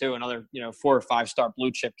A&M too, another 4 or 5 star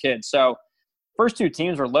blue chip kid. So first 2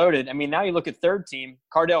 teams were loaded. I mean, now you look at third team,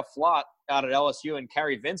 Cardale Flott out at LSU and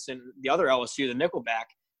Kerry Vincent, the other LSU, the nickelback.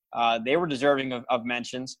 They were deserving of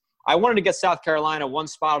mentions. I wanted to get South Carolina one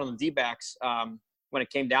spot on the D-backs when it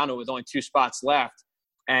came down to it with only 2 spots left.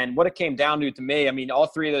 And what it came down to me, I mean, all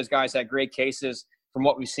 3 of those guys had great cases from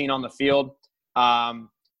what we've seen on the field.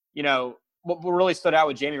 What really stood out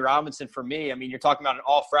with Jamie Robinson for me, I mean, you're talking about an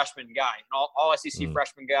all-freshman guy, an all SEC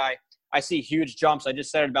freshman guy. I see huge jumps. I just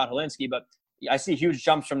said it about Helinski, but I see huge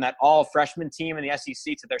jumps from that all-freshman team in the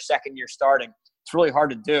SEC to their second year starting. It's really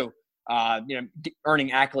hard to do,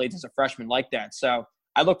 earning accolades as a freshman like that. So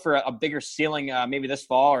I look for a bigger ceiling maybe this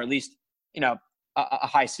fall, or at least, a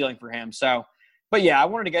high ceiling for him. So, but yeah, I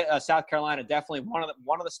wanted to get South Carolina definitely one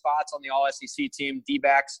of the spots on the all SEC team,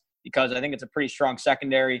 D-backs, because I think it's a pretty strong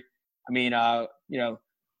secondary. I mean,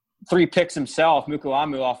 3 picks himself,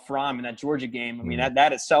 Mukuamu off Fromm in that Georgia game. I mean,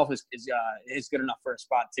 that itself is good enough for a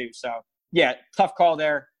spot too. So yeah, tough call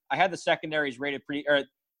there. I had the secondaries rated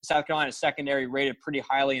South Carolina's secondary rated pretty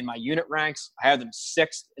highly in my unit ranks. I had them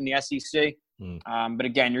 6th in the SEC. But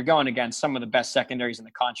again, you're going against some of the best secondaries in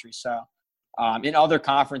the country. So in other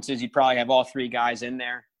conferences, you'd probably have all 3 guys in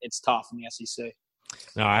there. It's tough in the SEC.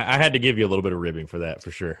 No, I had to give you a little bit of ribbing for that,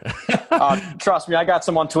 for sure. Trust me, I got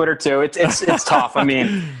some on Twitter too. It's tough. I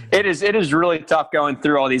mean, it is really tough going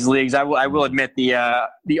through all these leagues. I will admit the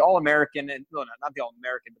All-American and not the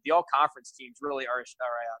All-American, but the All-Conference teams really are a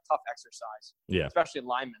tough exercise. Yeah, especially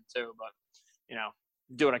linemen too. But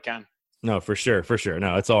do what I can. No, for sure.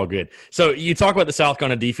 No, it's all good. So you talk about the South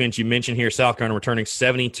Carolina defense. You mentioned here South Carolina returning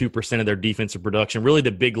 72% of their defensive production. Really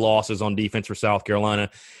the big losses on defense for South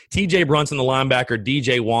Carolina. T.J. Brunson, the linebacker,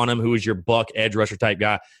 D.J. Wanham, who is your buck edge rusher type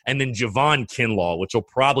guy, and then Javon Kinlaw, which will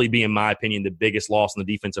probably be, in my opinion, the biggest loss on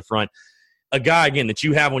the defensive front. A guy, again, that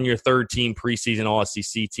you have on your third team preseason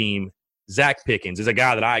All-SEC team, Zach Pickens, is a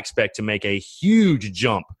guy that I expect to make a huge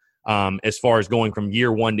jump as far as going from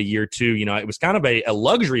year 1 to year 2. It was kind of a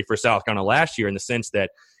luxury for South Carolina last year in the sense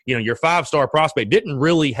that, your 5-star prospect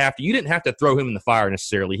you didn't have to throw him in the fire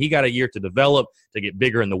necessarily. He got a year to develop, to get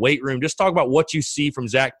bigger in the weight room. Just talk about what you see from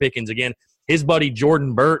Zach Pickens. Again, his buddy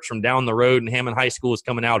Jordan Birch from down the road in Hammond High School is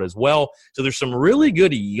coming out as well. So there's some really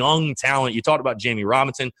good young talent. You talked about Jamie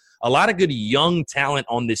Robinson. A lot of good young talent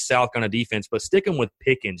on this South Carolina defense, but sticking with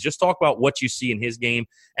Pickens, just talk about what you see in his game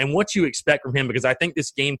and what you expect from him, because I think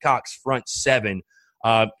this Gamecocks front 7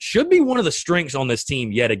 should be one of the strengths on this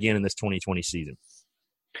team yet again in this 2020 season.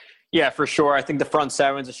 Yeah, for sure. I think the front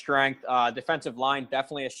 7's a strength. Defensive line,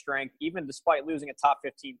 definitely a strength, even despite losing a top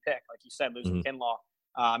 15 pick, like you said, losing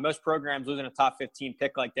Kinlaw. Most programs losing a top 15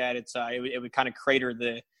 pick like that, it would kind of crater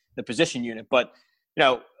the position unit. But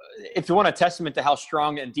if you want a testament to how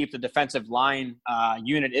strong and deep the defensive line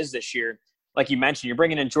unit is this year, like you mentioned, you're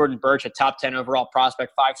bringing in Jordan Birch, a top 10 overall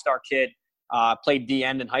prospect, 5-star kid, played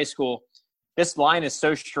D-end in high school. This line is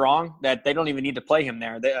so strong that they don't even need to play him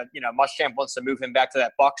there. Muschamp wants to move him back to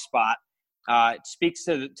that buck spot. It speaks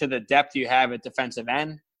to the depth you have at defensive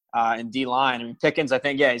end and D-line. I mean, Pickens, I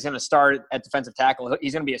think, he's going to start at defensive tackle.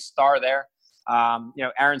 He's going to be a star there.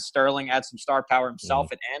 Aaron Sterling adds some star power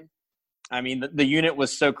himself at end. I mean, the unit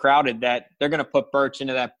was so crowded that they're going to put Birch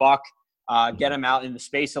into that buck, get him out into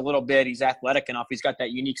space a little bit. He's athletic enough. He's got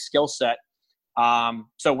that unique skill set.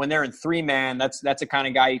 So when they're in 3-man, that's the kind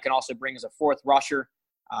of guy you can also bring as a 4th rusher.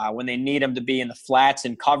 When they need him to be in the flats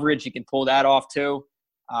and coverage, you can pull that off too.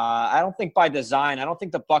 I don't think by design, I don't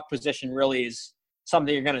think the buck position really is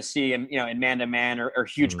something you're going to see in man-to-man or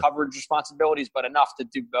huge coverage responsibilities, but enough to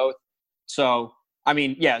do both. So, I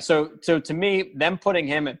mean, so to me, them putting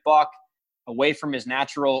him at buck away from his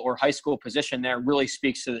natural or high school position there really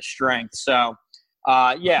speaks to the strength. So,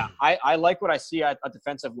 I like what I see at a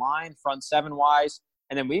defensive line, front 7-wise,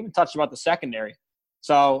 and then we even touched about the secondary.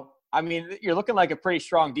 So, I mean, you're looking like a pretty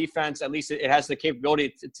strong defense. At least it has the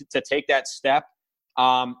capability to take that step.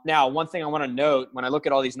 Now, one thing I want to note when I look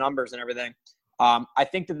at all these numbers and everything, I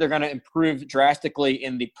think that they're going to improve drastically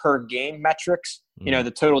in the per game metrics,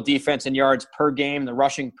 the total defense and yards per game, the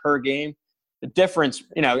rushing per game. The difference,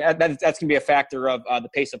 that's going to be a factor of the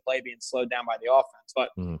pace of play being slowed down by the offense. But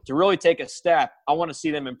to really take a step, I want to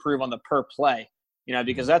see them improve on the per play,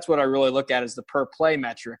 because that's what I really look at is the per play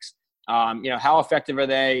metrics. How effective are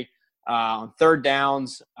they on third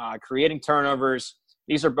downs, creating turnovers?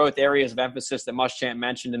 These are both areas of emphasis that Muschamp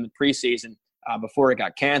mentioned in the preseason before it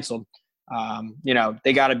got canceled.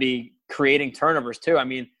 They got to be creating turnovers too. I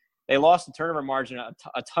mean, they lost the turnover margin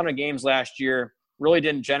a ton of games last year really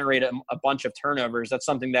didn't generate a bunch of turnovers. That's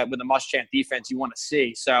something that with a Muschamp defense you want to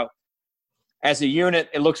see. So as a unit,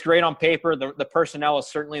 it looks great on paper. The personnel is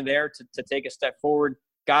certainly there to take a step forward.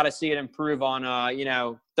 Got to see it improve on,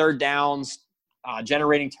 third downs,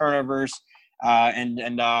 generating turnovers, and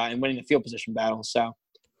winning the field position battle. So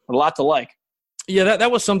a lot to like. Yeah,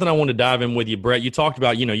 that was something I wanted to dive in with you, Brett. You talked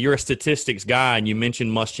about, you're a statistics guy, and you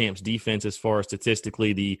mentioned Muschamp's defense as far as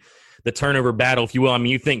statistically the turnover battle, if you will. I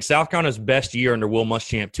mean, you think South Carolina's best year under Will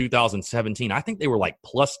Muschamp, 2017, I think they were like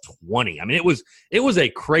plus 20. I mean, it was a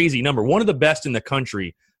crazy number. One of the best in the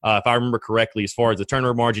country, if I remember correctly, as far as the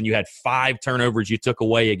turnover margin. You had 5 turnovers you took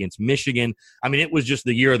away against Michigan. I mean, it was just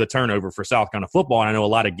the year of the turnover for South Carolina football, and I know a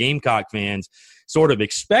lot of Gamecock fans sort of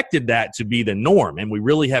expected that to be the norm, and we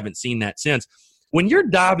really haven't seen that since. When you're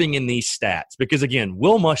diving in these stats, because, again,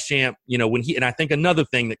 Will Muschamp, and I think another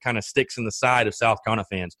thing that kind of sticks in the side of South Carolina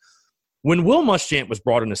fans, when Will Muschamp was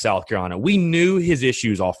brought into South Carolina, we knew his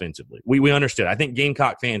issues offensively. We understood. I think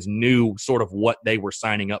Gamecock fans knew sort of what they were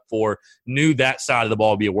signing up for, knew that side of the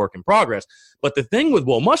ball would be a work in progress. But the thing with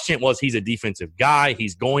Will Muschamp was he's a defensive guy.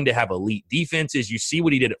 He's going to have elite defenses. You see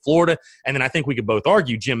what he did at Florida. And then I think we could both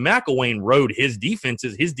argue Jim McElwain rode his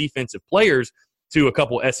defenses, his defensive players, to a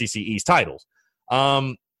couple SEC East titles.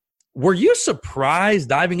 Were you surprised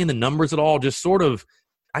diving in the numbers at all, just sort of,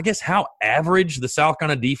 I guess, how average the South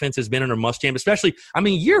Carolina defense has been under Muschamp, especially,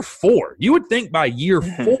 year 4. You would think by year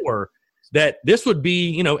 4 that this would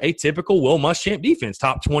be, a typical Will Muschamp defense,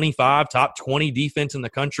 top 25, top 20 defense in the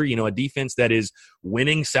country, a defense that is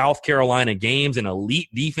winning South Carolina games, an elite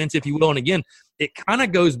defense, if you will. And again, it kind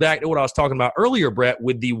of goes back to what I was talking about earlier, Brett,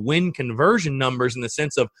 with the win conversion numbers, in the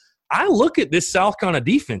sense of, I look at this South Carolina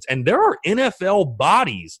defense, and there are NFL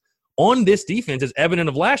bodies on this defense, as evident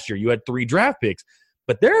of last year. You had 3 draft picks,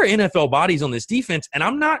 but there are NFL bodies on this defense, and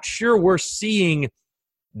I'm not sure we're seeing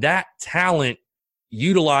that talent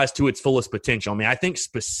utilized to its fullest potential. I think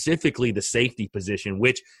specifically the safety position,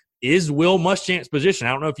 which is Will Muschamp's position.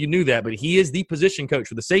 I don't know if you knew that, but he is the position coach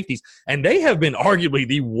for the safeties, and they have been arguably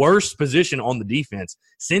the worst position on the defense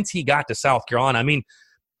since he got to South Carolina.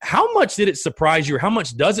 How much did it surprise you, or how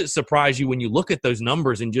much does it surprise you when you look at those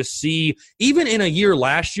numbers and just see, even in a year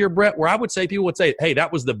last year, Brett, where I would say people would say, hey,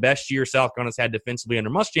 that was the best year South Carolina's had defensively under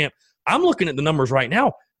Muschamp. I'm looking at the numbers right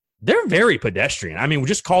now. They're very pedestrian. We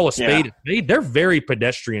just call a spade a spade. They're very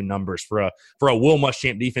pedestrian numbers for a Will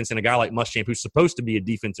Muschamp defense, and a guy like Muschamp who's supposed to be a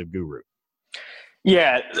defensive guru.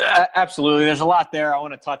 Yeah, absolutely. There's a lot there I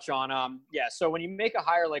want to touch on. So when you make a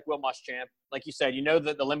hire like Will Muschamp, like you said,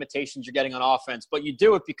 the limitations you're getting on offense, but you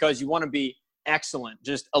do it because you want to be excellent,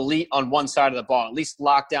 just elite on one side of the ball, at least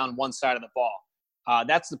lock down one side of the ball.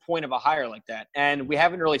 That's the point of a hire like that, and we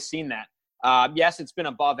haven't really seen that. Yes, it's been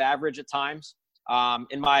above average at times.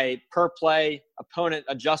 In my per-play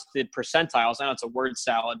opponent-adjusted percentiles, I know it's a word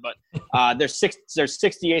salad, but they're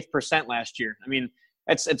 68th percent last year.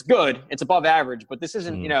 It's good. It's above average, but this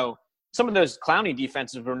isn't, some of those Clowney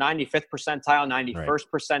defenses were 95th percentile, 91st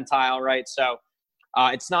percentile, right? So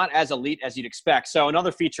it's not as elite as you'd expect. So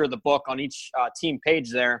another feature of the book, on each team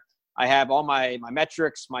page there, I have all my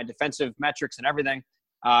metrics, my defensive metrics and everything,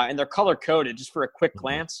 and they're color-coded just for a quick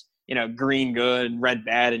glance, green good, red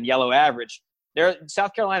bad, and yellow average.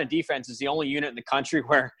 South Carolina defense is the only unit in the country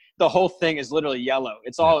where the whole thing is literally yellow.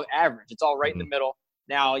 It's all average. It's all right in the middle.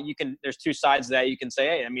 Now there's 2 sides to that. You can say,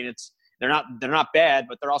 hey, they're not bad,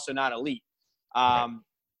 but they're also not elite.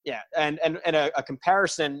 Yeah. And a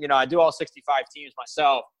comparison, I do all 65 teams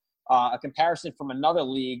myself, a comparison from another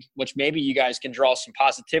league, which maybe you guys can draw some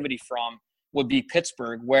positivity from, would be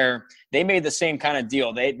Pittsburgh, where they made the same kind of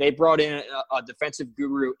deal. They brought in a defensive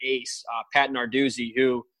guru ace, Pat Narduzzi,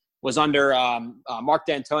 who was under Mark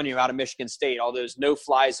D'Antonio out of Michigan State, all those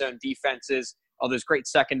no-fly zone defenses, all those great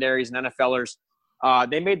secondaries and NFLers.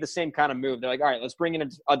 They made the same kind of move. They're like, all right, let's bring in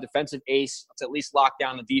a defensive ace. Let's at least lock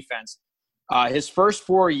down the defense. His first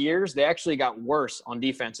 4 years, they actually got worse on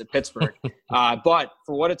defense at Pittsburgh. But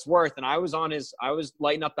for what it's worth, and I was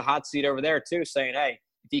lighting up the hot seat over there too, saying, hey,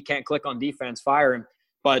 if he can't click on defense, fire him.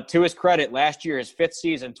 But to his credit, last year, his 5th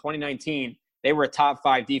season, 2019, they were a top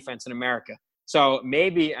 5 defense in America. So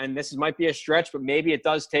maybe, and this might be a stretch, but maybe it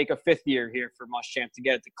does take a 5th year here for Muschamp to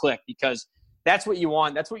get it to click, because that's what you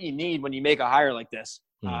want. That's what you need when you make a hire like this.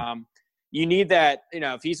 You need that,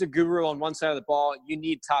 if he's a guru on one side of the ball, you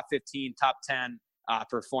need top 15, top 10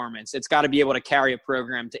 performance. It's got to be able to carry a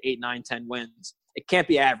program to 8, 9, 10 wins. It can't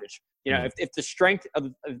be average. If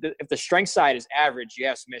the strength side is average, you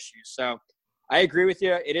have some issues. So I agree with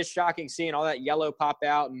you. It is shocking seeing all that yellow pop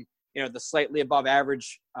out, and the slightly above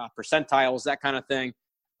average percentiles, that kind of thing.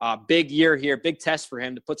 Big year here, big test for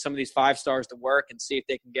him to put some of these 5 stars to work and see if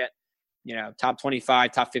they can get top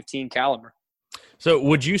 25, top 15 caliber. So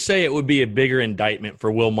would you say it would be a bigger indictment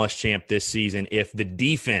for Will Muschamp this season if the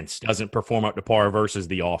defense doesn't perform up to par versus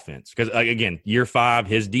the offense? Because, again, year 5,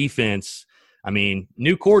 his defense,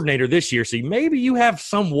 new coordinator this year, so maybe you have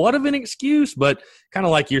somewhat of an excuse, but kind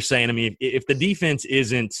of like you're saying, if the defense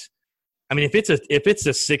isn't – if it's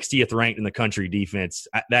a 60th ranked in the country defense,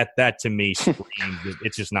 that to me screams that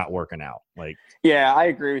it's just not working out. Yeah, I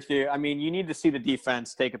agree with you. You need to see the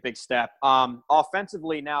defense take a big step.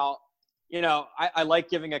 Offensively now – I like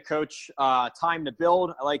giving a coach time to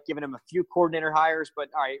build. I like giving him a few coordinator hires, but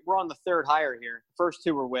all right, we're on the 3rd hire here. The first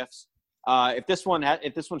 2 were whiffs. If this one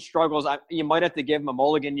struggles, you might have to give him a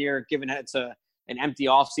mulligan year, given that it's an empty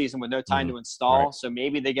offseason with no time to install. Right. So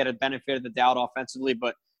maybe they get a benefit of the doubt offensively.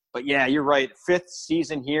 But yeah, you're right. 5th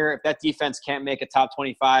season here. If that defense can't make a top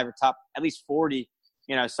 25 or top at least 40,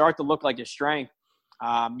 start to look like a strength.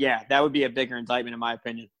 That would be a bigger indictment in my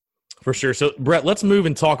opinion. For sure. So, Brett, let's move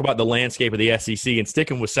and talk about the landscape of the SEC and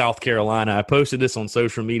sticking with South Carolina. I posted this on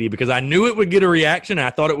social media because I knew it would get a reaction. I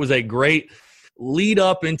thought it was a great lead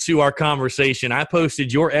up into our conversation. I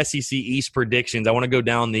posted your SEC East predictions. I want to go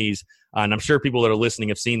down these, and I'm sure people that are listening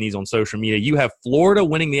have seen these on social media. You have Florida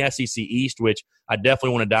winning the SEC East, which I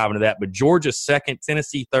definitely want to dive into that, but Georgia 2nd,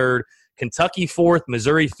 Tennessee 3rd, Kentucky 4th,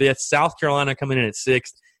 Missouri 5th, South Carolina coming in at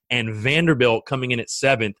 6th, and Vanderbilt coming in at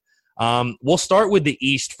 7th. We'll start with the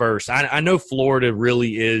East first. I know Florida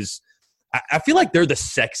really is – I feel like they're the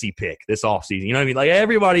sexy pick this offseason. You know what I mean?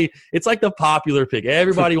 Everybody – it's like the popular pick.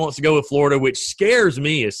 Everybody wants to go with Florida, which scares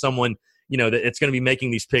me as someone, that it's going to be making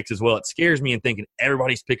these picks as well. It scares me in thinking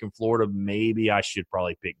everybody's picking Florida. Maybe I should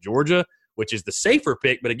probably pick Georgia, which is the safer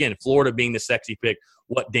pick. But, again, Florida being the sexy pick,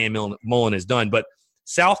 what Dan Mullen has done. But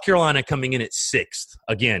South Carolina coming in at 6th.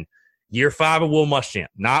 Again, year 5 of Will Muschamp,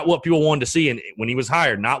 not what people wanted to see and when he was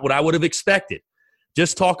hired, not what I would have expected.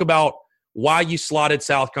 Just talk about why you slotted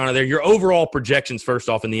South Carolina there, your overall projections first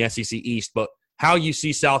off in the SEC East, but how you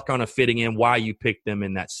see South Carolina fitting in, why you picked them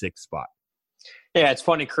in that 6th spot. Yeah, it's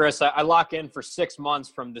funny, Chris. I lock in for 6 months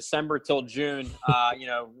from December till June,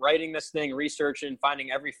 writing this thing, researching,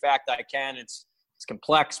 finding every fact I can. It's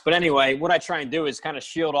complex. But anyway, what I try and do is kind of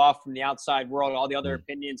shield off from the outside world, all the other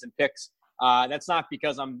opinions and picks. That's not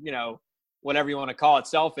because I'm, whatever you want to call it,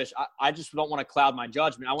 selfish. I just don't want to cloud my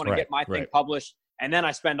judgment. I want to get my thing published, and then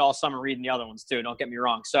I spend all summer reading the other ones too. Don't get me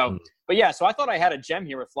wrong. So, but yeah, so I thought I had a gem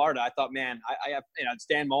here with Florida. I thought, man, I have, it's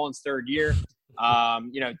Dan Mullen's 3rd year,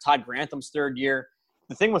 Todd Grantham's 3rd year.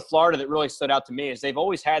 The thing with Florida that really stood out to me is they've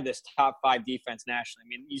always had this top 5 defense nationally.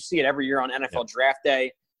 You see it every year on NFL Draft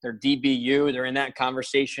Day. They're DBU. They're in that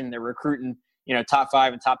conversation. They're recruiting, top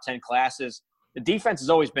 5 and top 10 classes. The defense has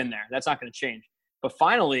always been there. That's not going to change. But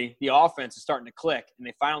finally, the offense is starting to click, and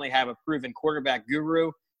they finally have a proven quarterback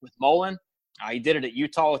guru with Mullen. He did it at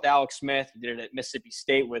Utah with Alex Smith. He did it at Mississippi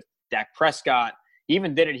State with Dak Prescott. He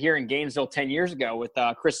even did it here in Gainesville 10 years ago with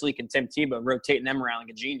Chris Leak and Tim Tebow, rotating them around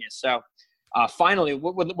like a genius. So finally,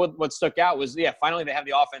 what stuck out was, finally they have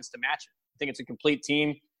the offense to match it. I think it's a complete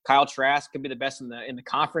team. Kyle Trask could be the best in the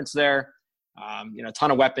conference there. A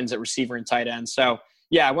ton of weapons at receiver and tight end. So,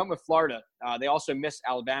 yeah, I went with Florida. They also missed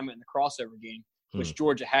Alabama in the crossover game, which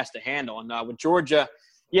Georgia has to handle. And with Georgia,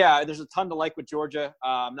 there's a ton to like with Georgia.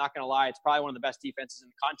 I'm not going to lie. It's probably one of the best defenses in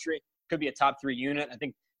the country. Could be a top 3 unit. I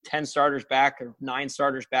think 10 starters back or 9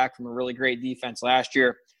 starters back from a really great defense last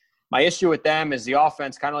year. My issue with them is the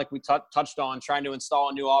offense, kind of like we touched on, trying to install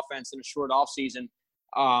a new offense in a short offseason.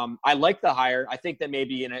 I like the hire. I think that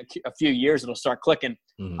maybe in a few years it'll start clicking.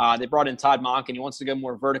 They brought in Todd Monken. He wants to go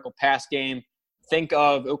more vertical pass game. Think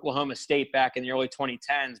of Oklahoma State back in the early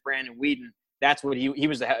 2010s, Brandon Whedon. That's what he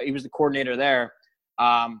was the coordinator there.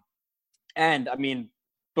 And after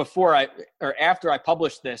I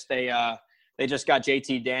published this, they just got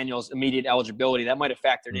JT Daniels immediate eligibility. That might have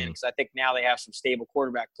factored in because I think now they have some stable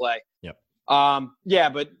quarterback play. Yep.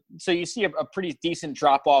 But so you see a pretty decent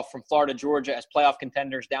drop off from Florida, Georgia as playoff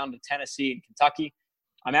contenders down to Tennessee and Kentucky.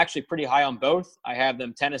 I'm actually pretty high on both. I have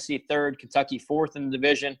them Tennessee 3rd, Kentucky 4th in the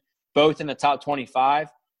division, both in the top 25.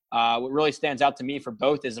 What really stands out to me for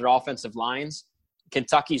both is their offensive lines.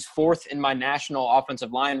 Kentucky's 4th in my national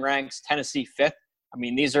offensive line ranks, Tennessee 5th.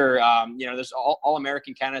 These are, there's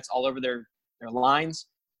all-American candidates all over their lines.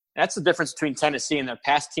 That's the difference between Tennessee and their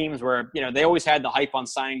past teams where, they always had the hype on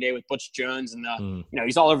signing day with Butch Jones and,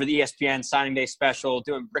 he's all over the ESPN signing day special,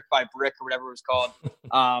 doing brick by brick or whatever it was called.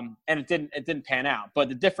 And it didn't pan out. But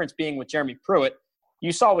the difference being with Jeremy Pruitt,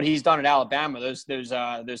 you saw what he's done at Alabama, those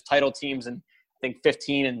title teams and I think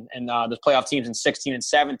 15 and those playoff teams in 16 and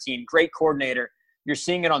 17. Great coordinator. You're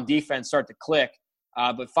seeing it on defense start to click.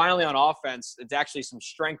 But finally on offense, it's actually some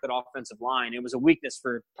strength at offensive line. It was a weakness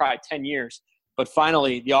for probably 10 years. But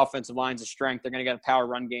finally, the offensive line's a strength. They're going to get a power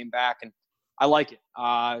run game back, and I like it.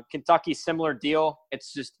 Kentucky, similar deal.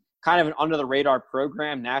 It's just kind of an under-the-radar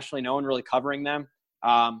program. Nationally, no one really covering them.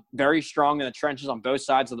 Very strong in the trenches on both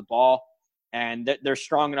sides of the ball, and they're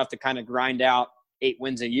strong enough to kind of grind out 8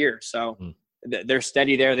 wins a year. So they're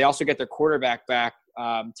steady there. They also get their quarterback back,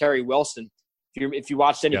 Terry Wilson. If you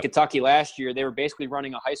watched any Kentucky last year, they were basically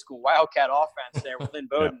running a high school Wildcat offense there with Lynn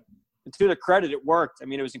Bowden. And to their credit, it worked. I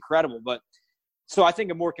mean, it was incredible. But so I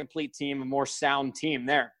think a more complete team, a more sound team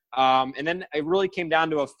there. And then it really came down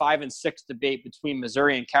to a 5-6 debate between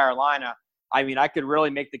Missouri and Carolina. I mean, I could really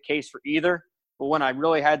make the case for either. But when I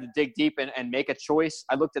really had to dig deep and make a choice,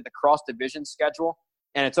 I looked at the cross-division schedule,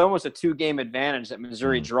 and it's almost a 2-game advantage that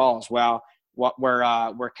Missouri draws. Well,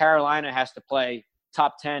 where Carolina has to play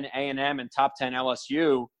top 10 A&M and top 10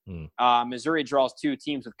 LSU, Missouri draws 2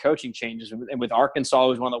 teams with coaching changes, with Arkansas,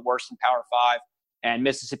 who's one of the worst in Power 5, and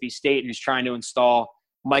Mississippi State, who's trying to install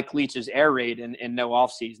Mike Leach's air raid in no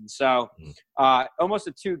offseason. So almost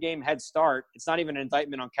a 2-game head start. It's not even an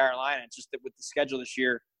indictment on Carolina. It's just that with the schedule this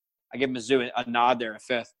year, I give Mizzou a nod there, a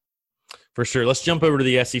 5th. For sure. Let's jump over to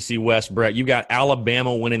the SEC West, Brett. You got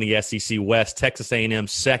Alabama winning the SEC West, Texas A&M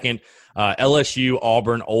second, LSU,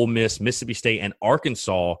 Auburn, Ole Miss, Mississippi State, and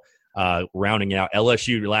Arkansas rounding out.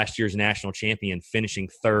 LSU, last year's national champion, finishing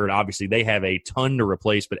third. Obviously, they have a ton to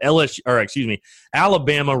replace, but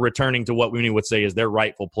Alabama returning to what we would say is their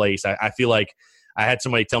rightful place. I feel like I had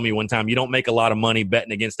somebody tell me one time, you don't make a lot of money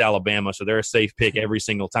betting against Alabama, so they're a safe pick every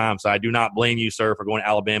single time. So I do not blame you, sir, for going to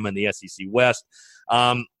Alabama in the SEC West.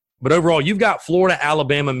 But overall, you've got Florida,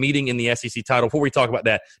 Alabama meeting in the SEC title. Before we talk about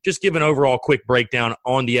that, just give an overall quick breakdown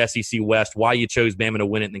on the SEC West, why you chose Bama to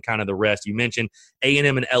win it, and then kind of the rest. You mentioned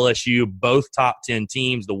A&M and LSU, both top 10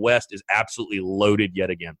 teams. The West is absolutely loaded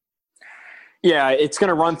yet again. Yeah, it's going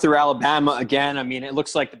to run through Alabama again. I mean, it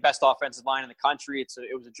looks like the best offensive line in the country. It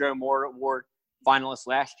was a Joe Moore Award finalist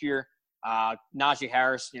last year. Najee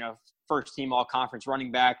Harris, first team all-conference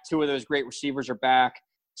running back. 2 of those great receivers are back.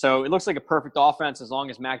 So it looks like a perfect offense as long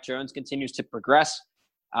as Mac Jones continues to progress.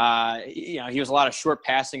 He was a lot of short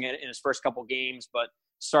passing in his first couple games, but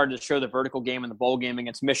started to show the vertical game in the bowl game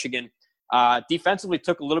against Michigan. Defensively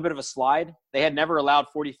took a little bit of a slide. They had never allowed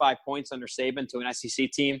 45 points under Saban to an SEC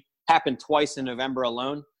team. Happened twice in November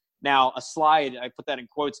alone. Now, a slide, I put that in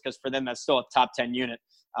quotes because for them that's still a top 10 unit.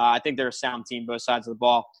 I think they're a sound team, both sides of the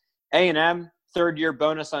ball. A&M, third-year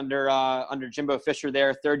bonus under Jimbo Fisher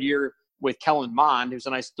there, third year with Kellen Mond, who's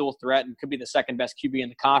a nice dual threat and could be the second best QB in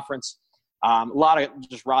the conference. A lot of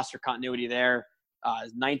just roster continuity there.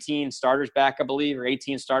 19 starters back, I believe, or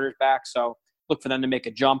 18 starters back. So look for them to make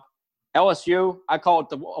a jump. LSU, I call it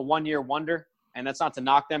a one-year wonder, and that's not to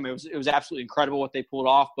knock them. It was absolutely incredible what they pulled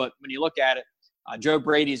off. But when you look at it, Joe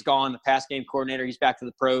Brady's gone, the pass game coordinator. He's back to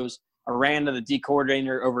the pros. Aranda, the D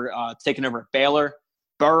coordinator, taking over at Baylor.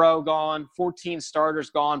 Burrow gone. 14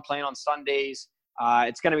 starters gone, playing on Sundays.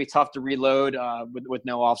 It's going to be tough to reload with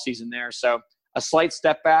no offseason there. So a slight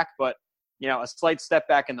step back, but, a slight step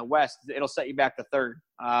back in the West, it'll set you back to third.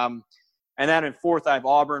 And then in fourth, I have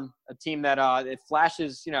Auburn, a team that it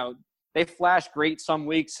flashes, they flash great some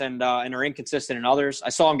weeks and are inconsistent in others. I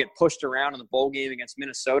saw them get pushed around in the bowl game against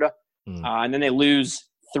Minnesota. And then they lose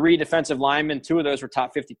 3 defensive linemen. 2 of those were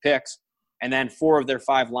top 50 picks. And then 4 of their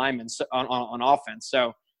 5 linemen on offense.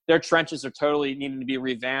 So their trenches are totally needing to be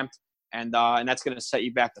revamped. And that's going to set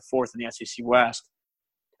you back to fourth in the SEC West.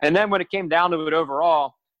 And then when it came down to it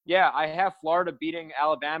overall, I have Florida beating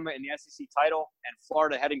Alabama in the SEC title and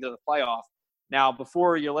Florida heading to the playoff. Now,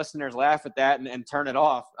 before your listeners laugh at that and turn it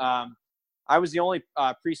off, I was the only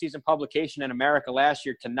preseason publication in America last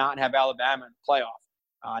year to not have Alabama in the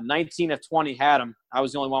playoff. 19 of 20 had them. I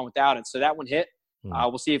was the only one without it. So that one hit.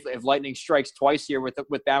 We'll see if lightning strikes twice here with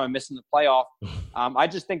Bama missing the playoff. I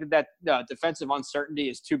just think that defensive uncertainty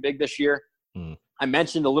is too big this year. I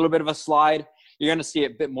mentioned a little bit of a slide. You're going to see a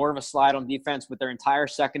bit more of a slide on defense with their entire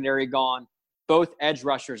secondary gone. Both edge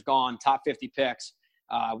rushers gone, top 50 picks,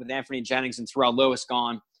 with Anthony Jennings and Terrell Lewis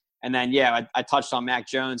gone. And then, I touched on Mac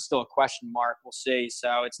Jones, still a question mark. We'll see.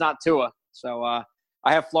 So it's not Tua. So I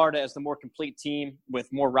have Florida as the more complete team with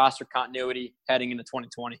more roster continuity heading into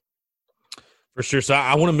 2020. For sure. So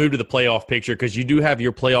I want to move to the playoff picture because you do have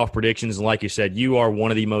your playoff predictions. And like you said, you are one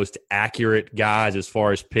of the most accurate guys as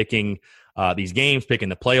far as picking these games, picking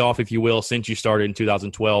the playoff, if you will, since you started in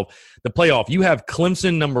 2012. The playoff, you have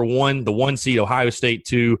Clemson number 1, the 1 seed, Ohio State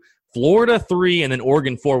 2, Florida 3, and then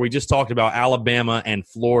Oregon 4. We just talked about Alabama and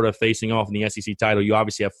Florida facing off in the SEC title. You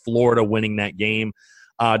obviously have Florida winning that game.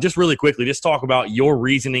 Just really quickly, just talk about your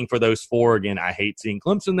reasoning for those 4. Again, I hate seeing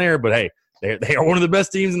Clemson there, but hey, they are one of the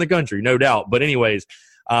best teams in the country, no doubt. But anyways,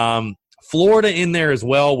 Florida in there as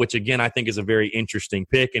well, which again I think is a very interesting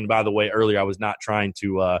pick. And by the way, earlier I was not trying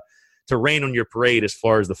to rain on your parade as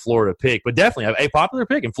far as the Florida pick, but definitely a popular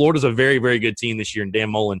pick. And Florida's a very, very good team this year, and Dan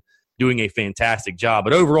Mullen doing a fantastic job.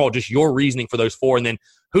 But overall, just your reasoning for those 4, and then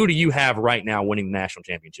who do you have right now winning the national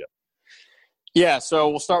championship? Yeah, so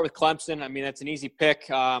we'll start with Clemson. I mean, that's an easy pick.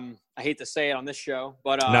 I hate to say it on this show,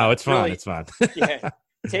 but no, it's fine. Really, it's fine. Yeah,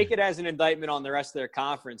 take it as an indictment on the rest of their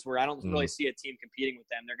conference, where I don't really see a team competing with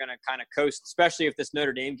them. They're going to kind of coast, especially if this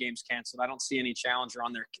Notre Dame game's canceled. I don't see any challenger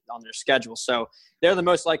on their schedule, so they're the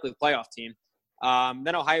most likely playoff team.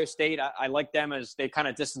 Then Ohio State, I like them as they kind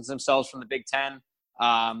of distance themselves from the Big Ten.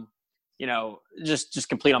 Just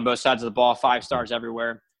complete on both sides of the ball, 5 stars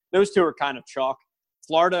everywhere. Those 2 are kind of chalk.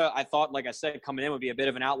 Florida, I thought, like I said, coming in would be a bit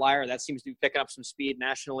of an outlier. That seems to be picking up some speed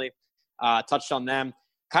nationally. Touched on them.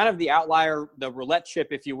 Kind of the outlier, the roulette chip,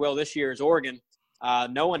 if you will, this year is Oregon.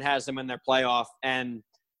 No one has them in their playoff. And,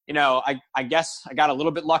 I guess I got a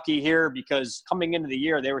little bit lucky here because coming into the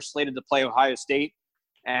year, they were slated to play Ohio State.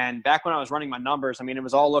 And back when I was running my numbers, I mean, it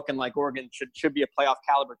was all looking like Oregon should be a playoff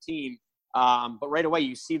caliber team. But right away,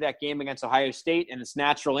 you see that game against Ohio State, and it's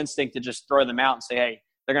natural instinct to just throw them out and say, hey,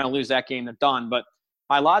 they're going to lose that game. They're done. But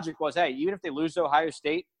my logic was, hey, even if they lose to Ohio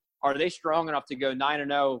State, are they strong enough to go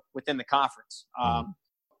 9-0 within the conference?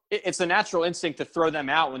 It's a natural instinct to throw them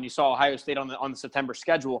out when you saw Ohio State on the September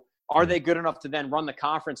schedule. Are they good enough to then run the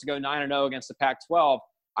conference and go 9-0 against the Pac-12?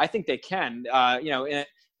 I think they can.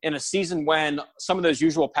 In a season when some of those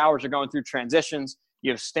usual powers are going through transitions,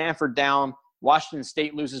 you have Stanford down, Washington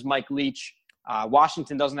State loses Mike Leach,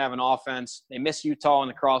 Washington doesn't have an offense, they miss Utah in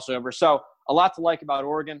the crossover. So a lot to like about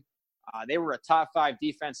Oregon. They were a top 5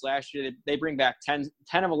 defense last year. They bring back 10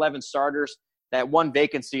 of 11 starters. That one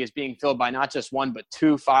vacancy is being filled by not just 1, but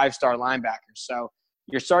 2 5-star linebackers. So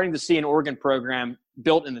you're starting to see an Oregon program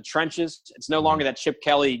built in the trenches. It's no longer that Chip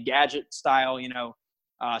Kelly gadget style,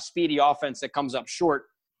 speedy offense that comes up short.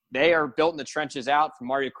 They are built in the trenches out from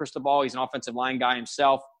Mario Cristobal. He's an offensive line guy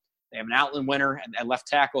himself. They have an Outland winner at left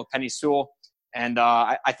tackle, Penny Sewell. And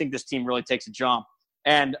I think this team really takes a jump.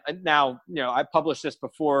 And now, I published this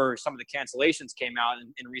before some of the cancellations came out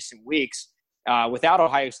in recent weeks. Without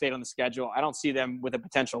Ohio State on the schedule, I don't see them with a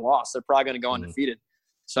potential loss. They're probably going to go undefeated.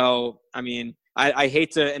 So, I mean, I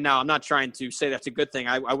hate to – and now I'm not trying to say that's a good thing.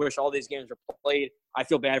 I wish all these games were played. I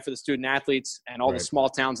feel bad for the student athletes and all the small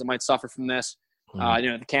towns that might suffer from this,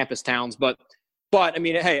 the campus towns. But I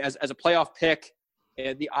mean, hey, as a playoff pick,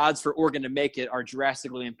 the odds for Oregon to make it are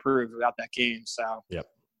drastically improved without that game. So,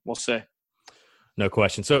 we'll see. No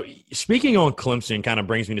question. So speaking on Clemson kind of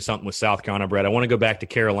brings me to something with South Carolina, Brett. I want to go back to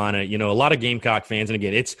Carolina. A lot of Gamecock fans, and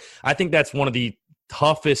again, I think that's one of the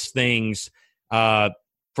toughest things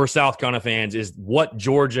for South Carolina fans is what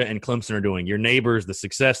Georgia and Clemson are doing. Your neighbors, the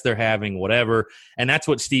success they're having, whatever. And that's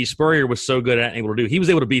what Steve Spurrier was so good at and able to do. He was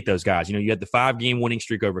able to beat those guys. You had the 5-game winning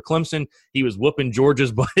streak over Clemson. He was whooping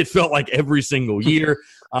Georgia's butt, it felt like, every single year.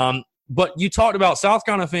 But you talked about South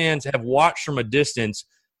Carolina fans have watched from a distance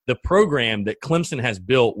the program that Clemson has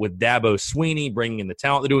built with Dabo Swinney, bringing in the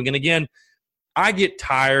talent they're doing. And again, I get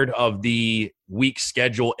tired of the weak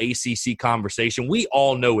schedule ACC conversation. We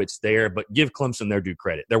all know it's there, but give Clemson their due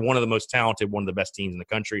credit. They're one of the most talented, one of the best teams in the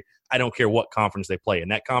country. I don't care what conference they play.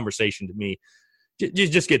 And that conversation to me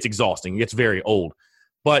just gets exhausting. It gets very old.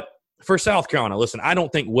 But for South Carolina, listen, I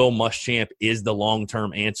don't think Will Muschamp is the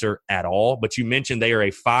long-term answer at all. But you mentioned they are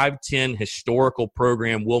a 5-10 historical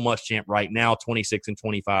program. Will Muschamp right now,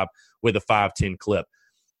 26-25 with a 5-10 clip.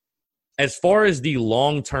 As far as the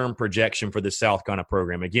long-term projection for the South Carolina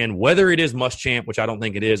program, again, whether it is Muschamp, which I don't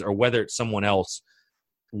think it is, or whether it's someone else,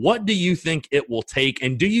 what do you think it will take?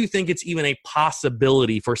 And do you think it's even a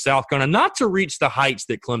possibility for South Carolina not to reach the heights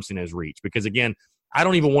that Clemson has reached? Because, again, I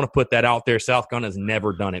don't even want to put that out there. South Carolina has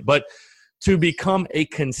never done it. But to become a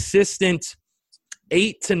consistent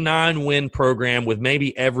 8 to 9 win program with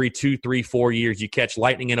maybe every 2, 3, 4 years you catch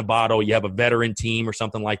lightning in a bottle, you have a veteran team or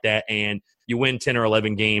something like that, and you win 10 or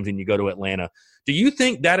 11 games and you go to Atlanta. Do you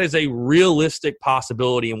think that is a realistic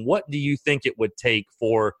possibility, and what do you think it would take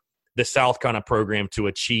for the South Carolina program to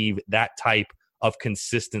achieve that type of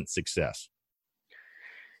consistent success?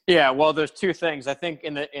 Yeah, well, there's two things. I think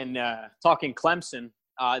in talking Clemson,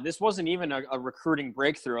 this wasn't even a recruiting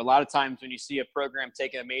breakthrough. A lot of times when you see a program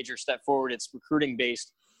take a major step forward, it's recruiting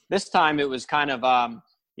based. This time it was kind of,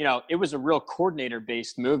 it was a real coordinator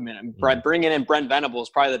based movement. And bringing in Brent Venables,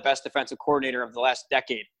 probably the best defensive coordinator of the last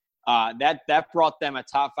decade. That brought them a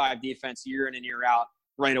top 5 defense year in and year out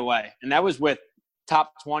right away. And that was with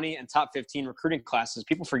top 20 and top 15 recruiting classes.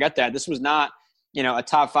 People forget that. This was not, a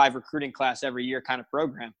top 5 recruiting class every year kind of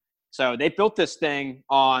program. So they built this thing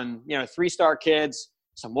on, 3-star kids,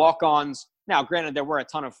 some walk-ons. Now, granted, there were a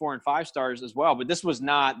ton of 4 and 5 stars as well, but this was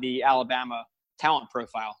not the Alabama talent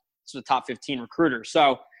profile. This was a top 15 recruiter.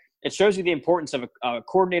 So it shows you the importance of a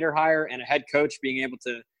coordinator hire and a head coach being able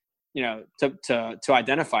to, to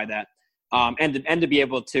identify that. And to be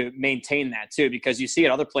able to maintain that too, because you see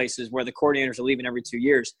at other places where the coordinators are leaving every 2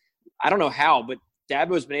 years. I don't know how, but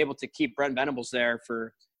Dabo's been able to keep Brent Venables there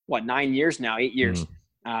for 9 years now, 8 years.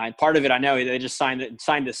 And part of it, I know they just signed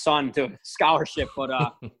his son to a scholarship, but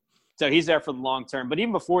so he's there for the long term. But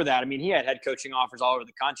even before that, I mean, he had head coaching offers all over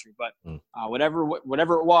the country. But whatever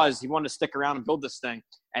it was, he wanted to stick around and build this thing.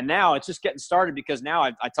 And now it's just getting started because now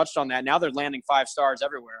I touched on that. Now they're landing 5 stars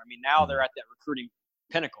everywhere. I mean, now they're at that recruiting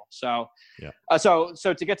pinnacle. So, so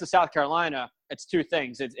to get to South Carolina, it's 2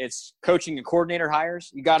 things. It's coaching and coordinator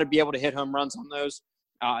hires. You got to be able to hit home runs on those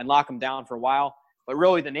and lock them down for a while. But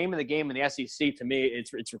really, the name of the game in the SEC to me,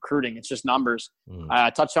 it's recruiting. It's just numbers. I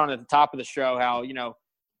touched on it at the top of the show how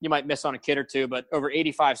you might miss on a kid or two, but over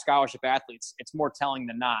 85 scholarship athletes, it's more telling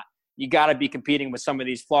than not. You got to be competing with some of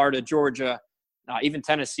these Florida, Georgia, even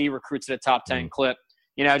Tennessee recruits at a top 10 clip.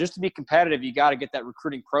 Just to be competitive, you got to get that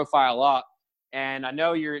recruiting profile up. And I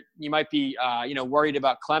know you might be, worried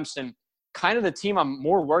about Clemson. Kind of the team I'm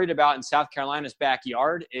more worried about in South Carolina's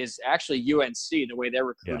backyard is actually UNC, the way they're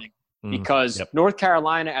recruiting. Because North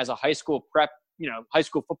Carolina as a high school prep, high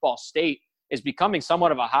school football state is becoming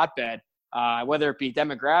somewhat of a hotbed, whether it be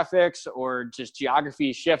demographics or just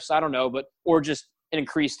geography shifts, I don't know, or just an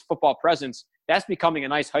increased football presence. That's becoming a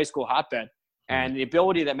nice high school hotbed. And the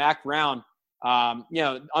ability that Mac Brown,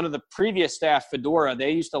 under the previous staff, Fedora, they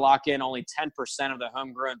used to lock in only 10% of the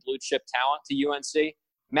homegrown blue chip talent to UNC.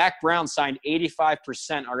 Mac Brown signed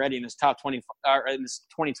 85% already in this top 20 in this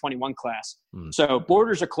 2021 class. So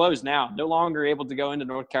borders are closed now. No longer able to go into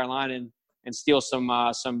North Carolina and steal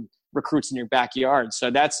some recruits in your backyard. So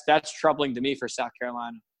that's troubling to me for South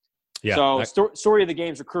Carolina. Yeah. So story of the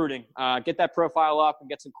game is recruiting. Get that profile up and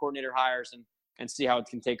get some coordinator hires and see how it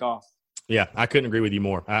can take off. Yeah, I couldn't agree with you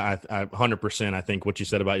more. I 100%. I think what you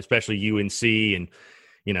said about especially UNC and,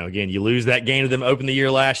 again, you lose that game to them open the year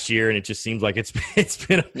last year, and it just seems like it's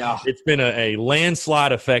been a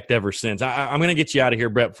landslide effect ever since. I'm going to get you out of here,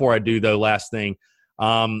 Brett. Before I do, though, last thing,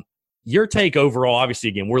 your take overall. Obviously,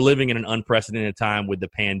 again, we're living in an unprecedented time with the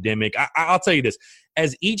pandemic. I'll tell you this: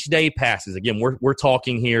 as each day passes, again, we're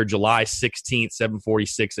talking here July 16th,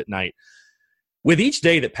 7:46 at night. With each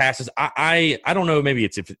day that passes, I don't know, maybe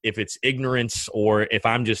it's if it's ignorance or if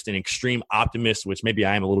I'm just an extreme optimist, which maybe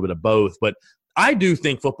I am a little bit of both, but I do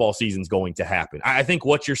think football season's going to happen. I think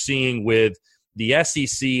what you're seeing with the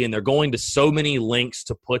SEC, and they're going to so many lengths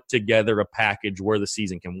to put together a package where the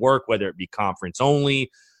season can work, whether it be conference only,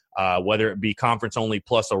 whether it be conference only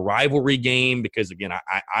plus a rivalry game, because, again,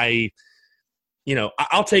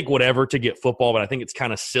 I'll take whatever to get football, but I think it's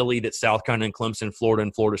kind of silly that South Carolina and Clemson, Florida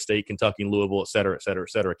and Florida State, Kentucky and Louisville, et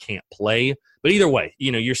cetera, can't play. But either way,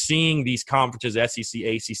 you're seeing these conferences, SEC,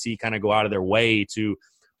 ACC, kind of go out of their way to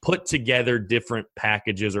put together different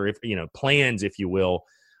packages or, plans, if you will,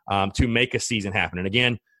 to make a season happen. And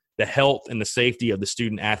again, the health and the safety of the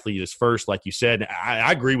student athlete is first, like you said.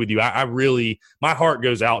 I agree with you. I really, my heart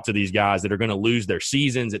goes out to these guys that are going to lose their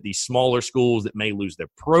seasons at these smaller schools that may lose their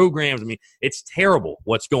programs. I mean, it's terrible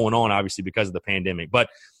what's going on, obviously, because of the pandemic. But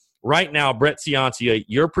right now, Brett Ciancia,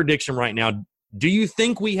 your prediction right now, do you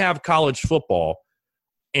think we have college football?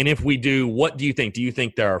 And if we do, what do you think? Do you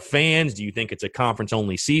think there are fans? Do you think it's a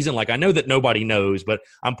conference-only season? Like, I know that nobody knows, but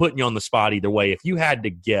I'm putting you on the spot either way. If you had to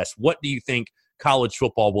guess, what do you think college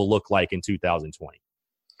football will look like in 2020?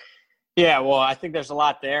 Yeah, well, I think there's a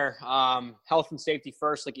lot there. Health and safety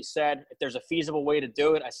first, like you said. If there's a feasible way to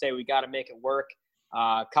do it, I say we got to make it work.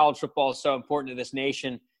 College football is so important to this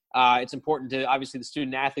nation. It's important to, obviously, the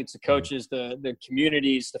student athletes, the coaches, the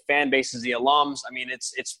communities, the fan bases, the alums. I mean,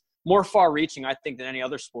 it's more far-reaching, I think, than any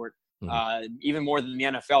other sport, even more than the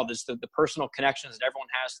NFL. There's the personal connections that everyone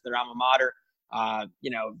has to their alma mater.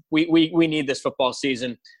 We need this football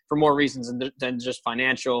season for more reasons than just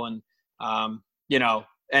financial. And,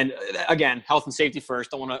 and again, health and safety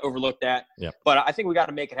first. Don't want to overlook that. Yeah. But I think we got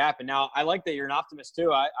to make it happen. Now, I like that you're an optimist,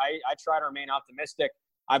 too. I try to remain optimistic.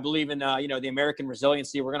 I believe in, the American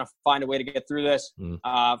resiliency. We're going to find a way to get through this,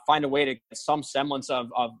 find a way to get some semblance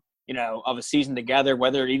of a season together,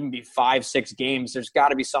 whether it even be 5-6 games. There's got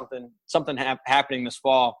to be something happening this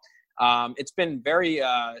fall. It's been very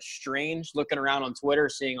strange looking around on Twitter,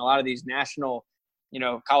 seeing a lot of these national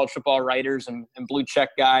college football writers and blue check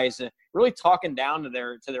guys, really talking down to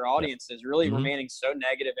their audiences, really remaining so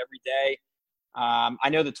negative every day. I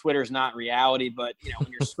know that Twitter is not reality, but when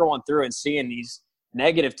you're scrolling through and seeing these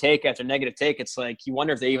negative take after negative take, it's like you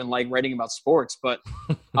wonder if they even like writing about sports. But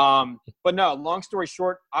no, long story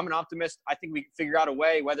short, I'm an optimist. I think we can figure out a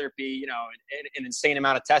way, whether it be an insane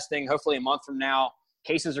amount of testing. Hopefully a month from now,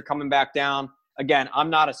 cases are coming back down. Again, I'm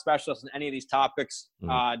not a specialist in any of these topics.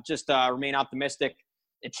 Just remain optimistic.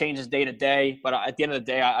 It changes day to day, but at the end of the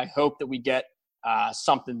day, I hope that we get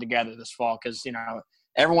something together this fall, because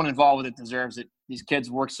everyone involved with it deserves it. These kids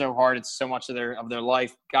work so hard; it's so much of their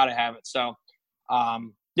life. Got to have it. So,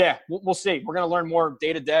 we'll see. We're going to learn more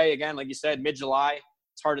day to day. Again, like you said, mid-July.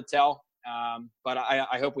 It's hard to tell, but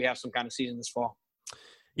I hope we have some kind of season this fall.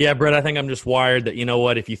 Yeah, Brett, I think I'm just wired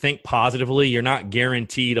that, if you think positively, you're not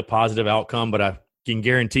guaranteed a positive outcome, but I can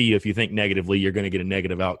guarantee you if you think negatively, you're going to get a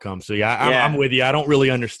negative outcome. So, I'm with you. I don't really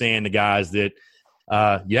understand the guys that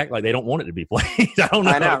you act like they don't want it to be played. I don't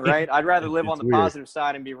know. I know, right? I'd rather live on the positive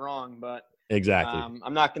side and be wrong, but exactly.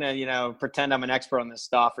 I'm not going to, pretend I'm an expert on this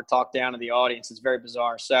stuff or talk down to the audience. It's very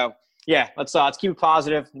bizarre. So, let's keep it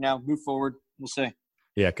positive, move forward. We'll see.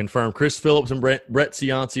 Yeah, confirmed. Chris Phillips and Brett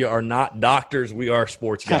Ciancia are not doctors. We are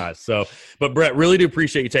sports guys. So, but Brett, really do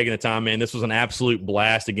appreciate you taking the time, man. This was an absolute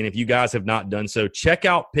blast. Again, if you guys have not done so, check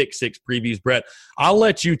out Pick Six Previews. Brett, I'll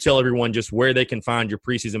let you tell everyone just where they can find your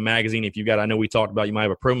preseason magazine. If you got, I know we talked about you might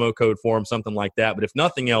have a promo code for them, something like that. But if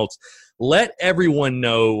nothing else, let everyone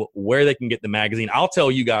know where they can get the magazine. I'll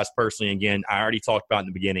tell you guys personally, again, I already talked about in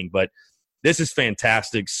the beginning, but this is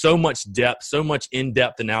fantastic. So much depth, so much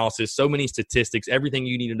in-depth analysis, so many statistics, everything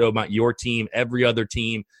you need to know about your team, every other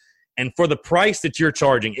team. And for the price that you're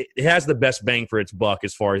charging, it has the best bang for its buck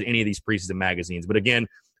as far as any of these preseason magazines. But again,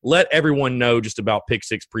 let everyone know just about Pick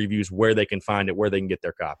Six Previews, where they can find it, where they can get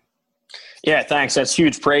their copy. Yeah, thanks. That's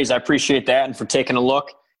huge praise. I appreciate that and for taking a look.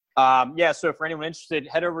 So for anyone interested,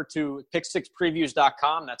 head over to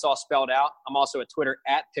pick6previews.com. That's all spelled out. I'm also at Twitter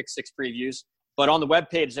at Pick6Previews. But on the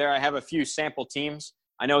webpage there, I have a few sample teams.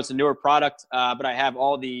 I know it's a newer product, but I have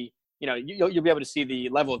all the, you'll be able to see the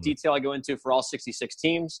level of detail I go into for all 66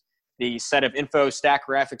 teams, the set of info stack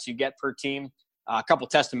graphics you get per team, a couple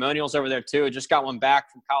testimonials over there too. I just got one back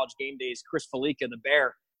from College Game Days. Chris Felica, the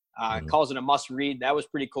Bear, calls it a must read. That was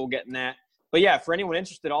pretty cool getting that. But yeah, for anyone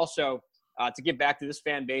interested also, to give back to this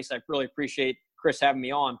fan base, I really appreciate Chris having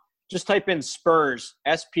me on. Just type in Spurs,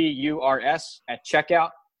 SPURS at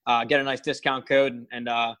checkout. Get a nice discount code, and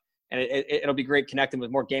it'll be great connecting with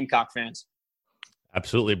more Gamecock fans.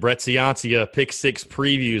 Absolutely. Brett Ciancia, Pick Six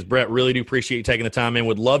Previews. Brett, really do appreciate you taking the time in.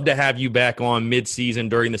 Would love to have you back on mid-season,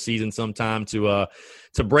 during the season sometime to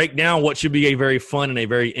break down what should be a very fun and a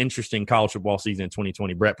very interesting college football season in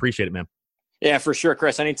 2020. Brett, appreciate it, man. Yeah, for sure,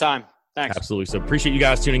 Chris. Anytime. Thanks. Absolutely. So appreciate you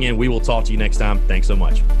guys tuning in. We will talk to you next time. Thanks so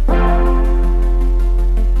much.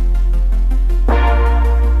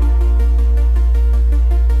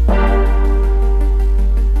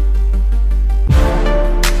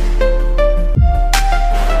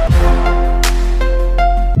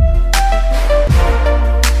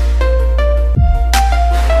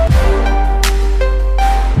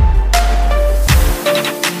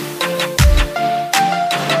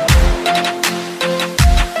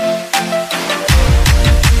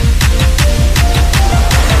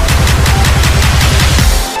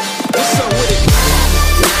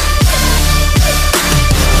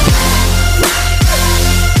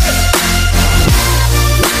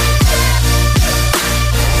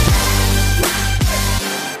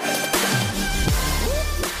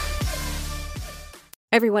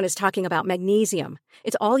 Everyone is talking about magnesium.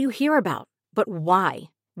 It's all you hear about. But why?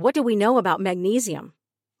 What do we know about magnesium?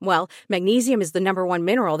 Well, magnesium is the number one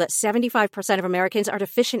mineral that 75% of Americans are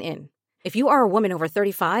deficient in. If you are a woman over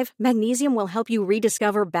 35, magnesium will help you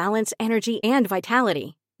rediscover balance, energy, and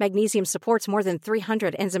vitality. Magnesium supports more than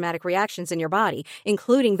 300 enzymatic reactions in your body,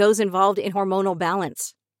 including those involved in hormonal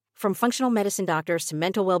balance. From functional medicine doctors to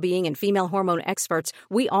mental well-being and female hormone experts,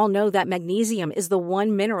 we all know that magnesium is the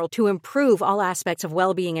one mineral to improve all aspects of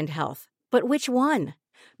well-being and health. But which one?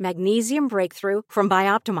 Magnesium Breakthrough from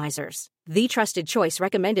Bioptimizers, the trusted choice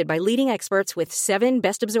recommended by leading experts with 7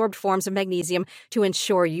 best-absorbed forms of magnesium to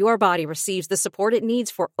ensure your body receives the support it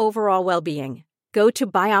needs for overall well-being. Go to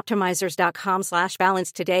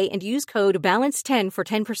bioptimizers.com/balance today and use code BALANCE10 for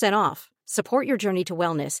 10% off. Support your journey to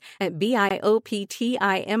wellness at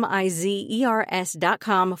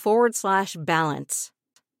bioptimizers.com/balance.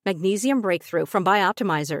 Magnesium Breakthrough from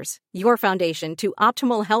Bioptimizers, your foundation to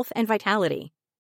optimal health and vitality.